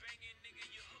beats is banging, nigga.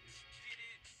 Your hooks did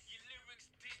it, your lyrics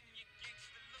didn't, your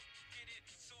gangsta look did it.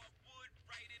 So I would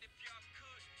write it if y'all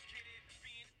could get it.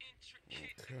 Being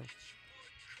intricate, Okay. I get you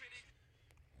would critic.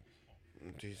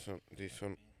 Decent.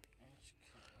 Intricate.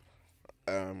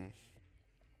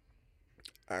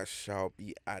 I shall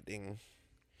be adding.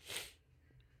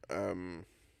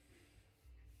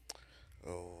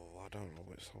 Oh, I don't know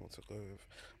which song to go with.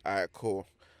 Alright, cool.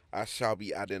 I shall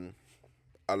be adding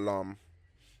Alarm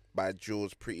by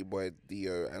Jules, Pretty Boy,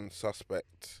 Dio, and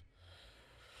Suspect.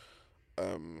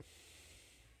 Let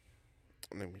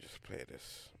me just play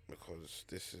this because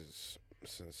this is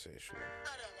sensational.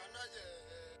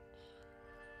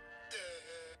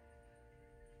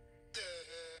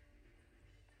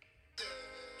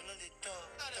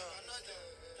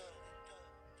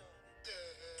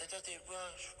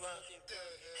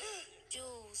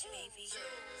 Jules, baby.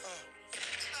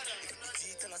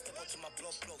 Tell I step onto my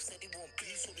block, said it won't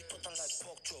be, so they thought I like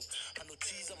pork chop. I know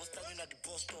cheese, I was standing at the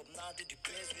bus stop. Now they the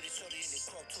best with the shorty in the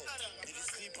crop top. Didn't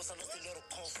sleep, cause I lost a lot of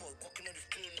comfort. Walking on the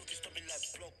street, looking stop me like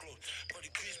block clock. But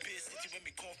the Chris Bay City when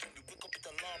we come from, we wake up with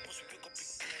alarm, but we wake up with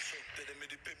gunshot. Then they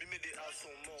made the pay, me made the house so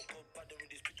more. Got bad with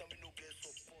the street, and we no get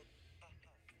support.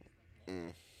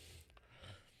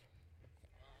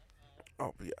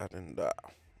 I'll be adding that,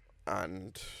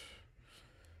 and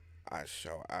I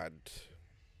shall add.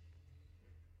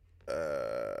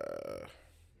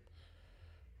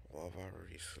 What have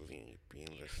I recently been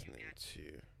listening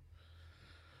to?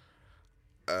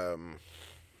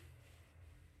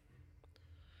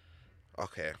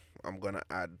 Okay, I'm gonna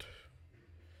add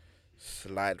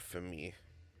 "Slide for Me"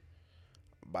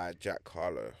 by Jack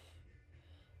Harlow.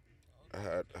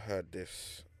 I heard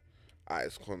this at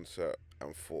his concert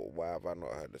and thought, why have I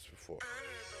not heard this before?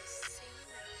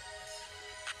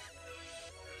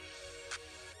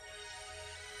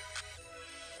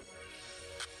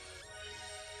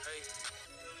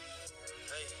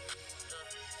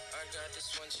 I got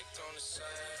this one chick on the side.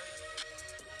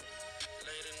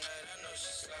 Late at night, I know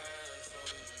she slide for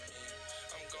me.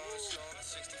 I'm going slow on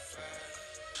 65.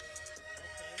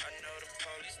 I know the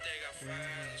police, they got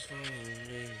fines for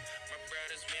me. My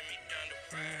brothers with me down the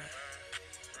ride.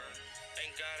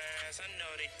 got ass, I know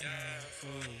they die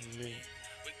for me.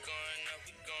 We going up,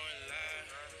 we going live.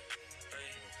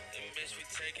 Hey, and bitch, we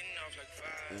taking off like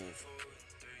 5, 4,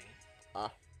 3.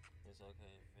 It's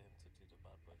okay for him to do the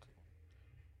bad boy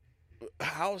thing.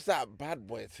 How's that bad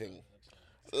boy thing?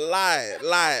 Lie.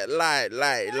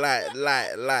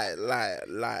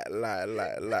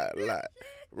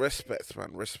 Respect,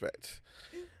 man, respect.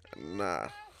 Nah.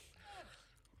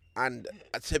 And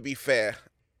to be fair,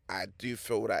 I do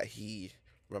feel that he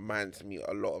reminds me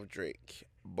a lot of Drake,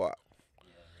 but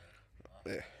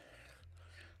yeah.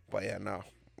 But yeah, no,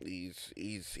 he's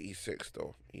sick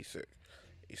still. He's sick,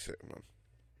 man.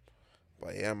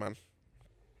 But yeah, man,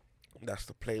 that's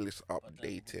the playlist But then, would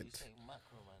you updated. say Mac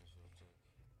reminds you of Drake?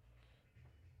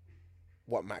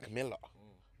 What, Mac Miller?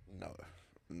 No.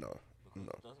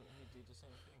 Because doesn't he do the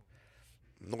same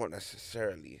thing? Not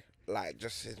necessarily. Like,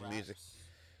 just his music. Raps.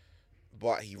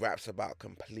 But he raps about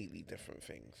completely different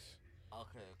things.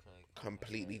 Okay.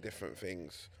 Completely different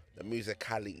things. The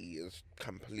musicality is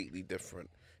completely different.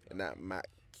 In that Mac,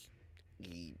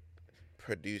 he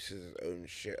produces his own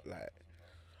shit, like,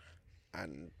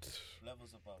 and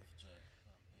Levels above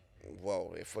Drake.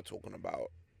 well, if we're talking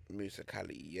about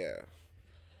musicality, yeah.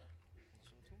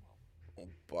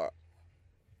 But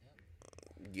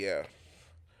yeah,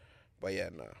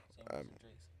 Same no. with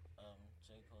Drake's.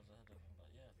 J. Cole's ahead of him, but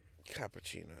yeah.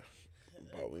 Cappuccino.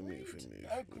 But we move.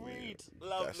 Agreed.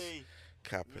 Lovely.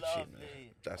 Cappuccino.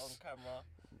 Lovely. That's On camera.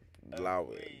 allow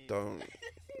it. Agreed. Don't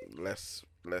let's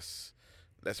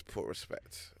put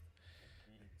respect.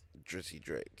 Drizzy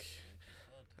Drake.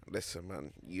 Listen,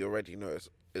 man, you already know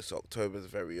it's October's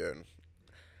very own.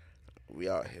 We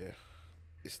out here.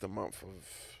 It's the month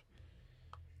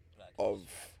Black of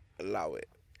allow it.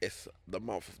 It's the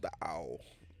month of the owl.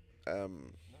 No,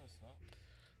 it's not.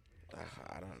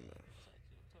 I don't know. It's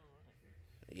actually October,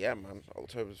 isn't it? Yeah, man,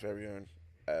 October's very own.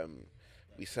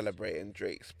 We celebrating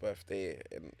Drake's birthday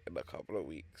in a couple of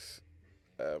weeks.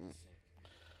 Black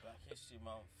History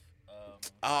Month.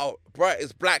 Oh, bruh,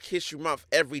 it's Black History Month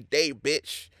every day,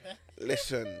 bitch.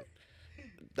 Listen,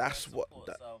 that's what.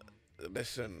 support some,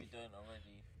 Listen, if you don't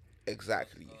already,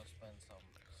 exactly, go spend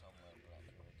somewhere black,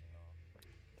 you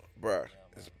already know. bruh.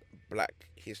 Yeah, It's Black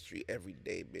History every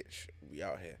day, bitch. We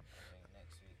out here. I think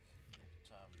next week,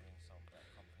 try and bring some black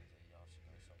companies that y'all should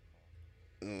go shop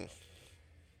for.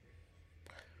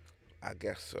 I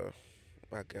guess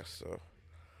so.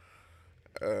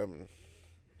 Yeah, man.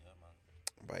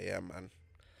 But yeah, man.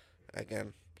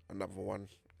 Again, another one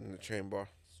in the chamber.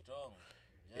 Strong.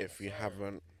 If you sir.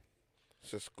 haven't,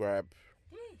 subscribe.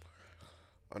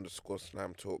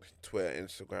 _Slam Talk, Twitter,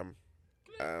 Instagram.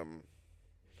 And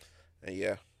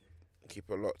yeah, keep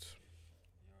it locked.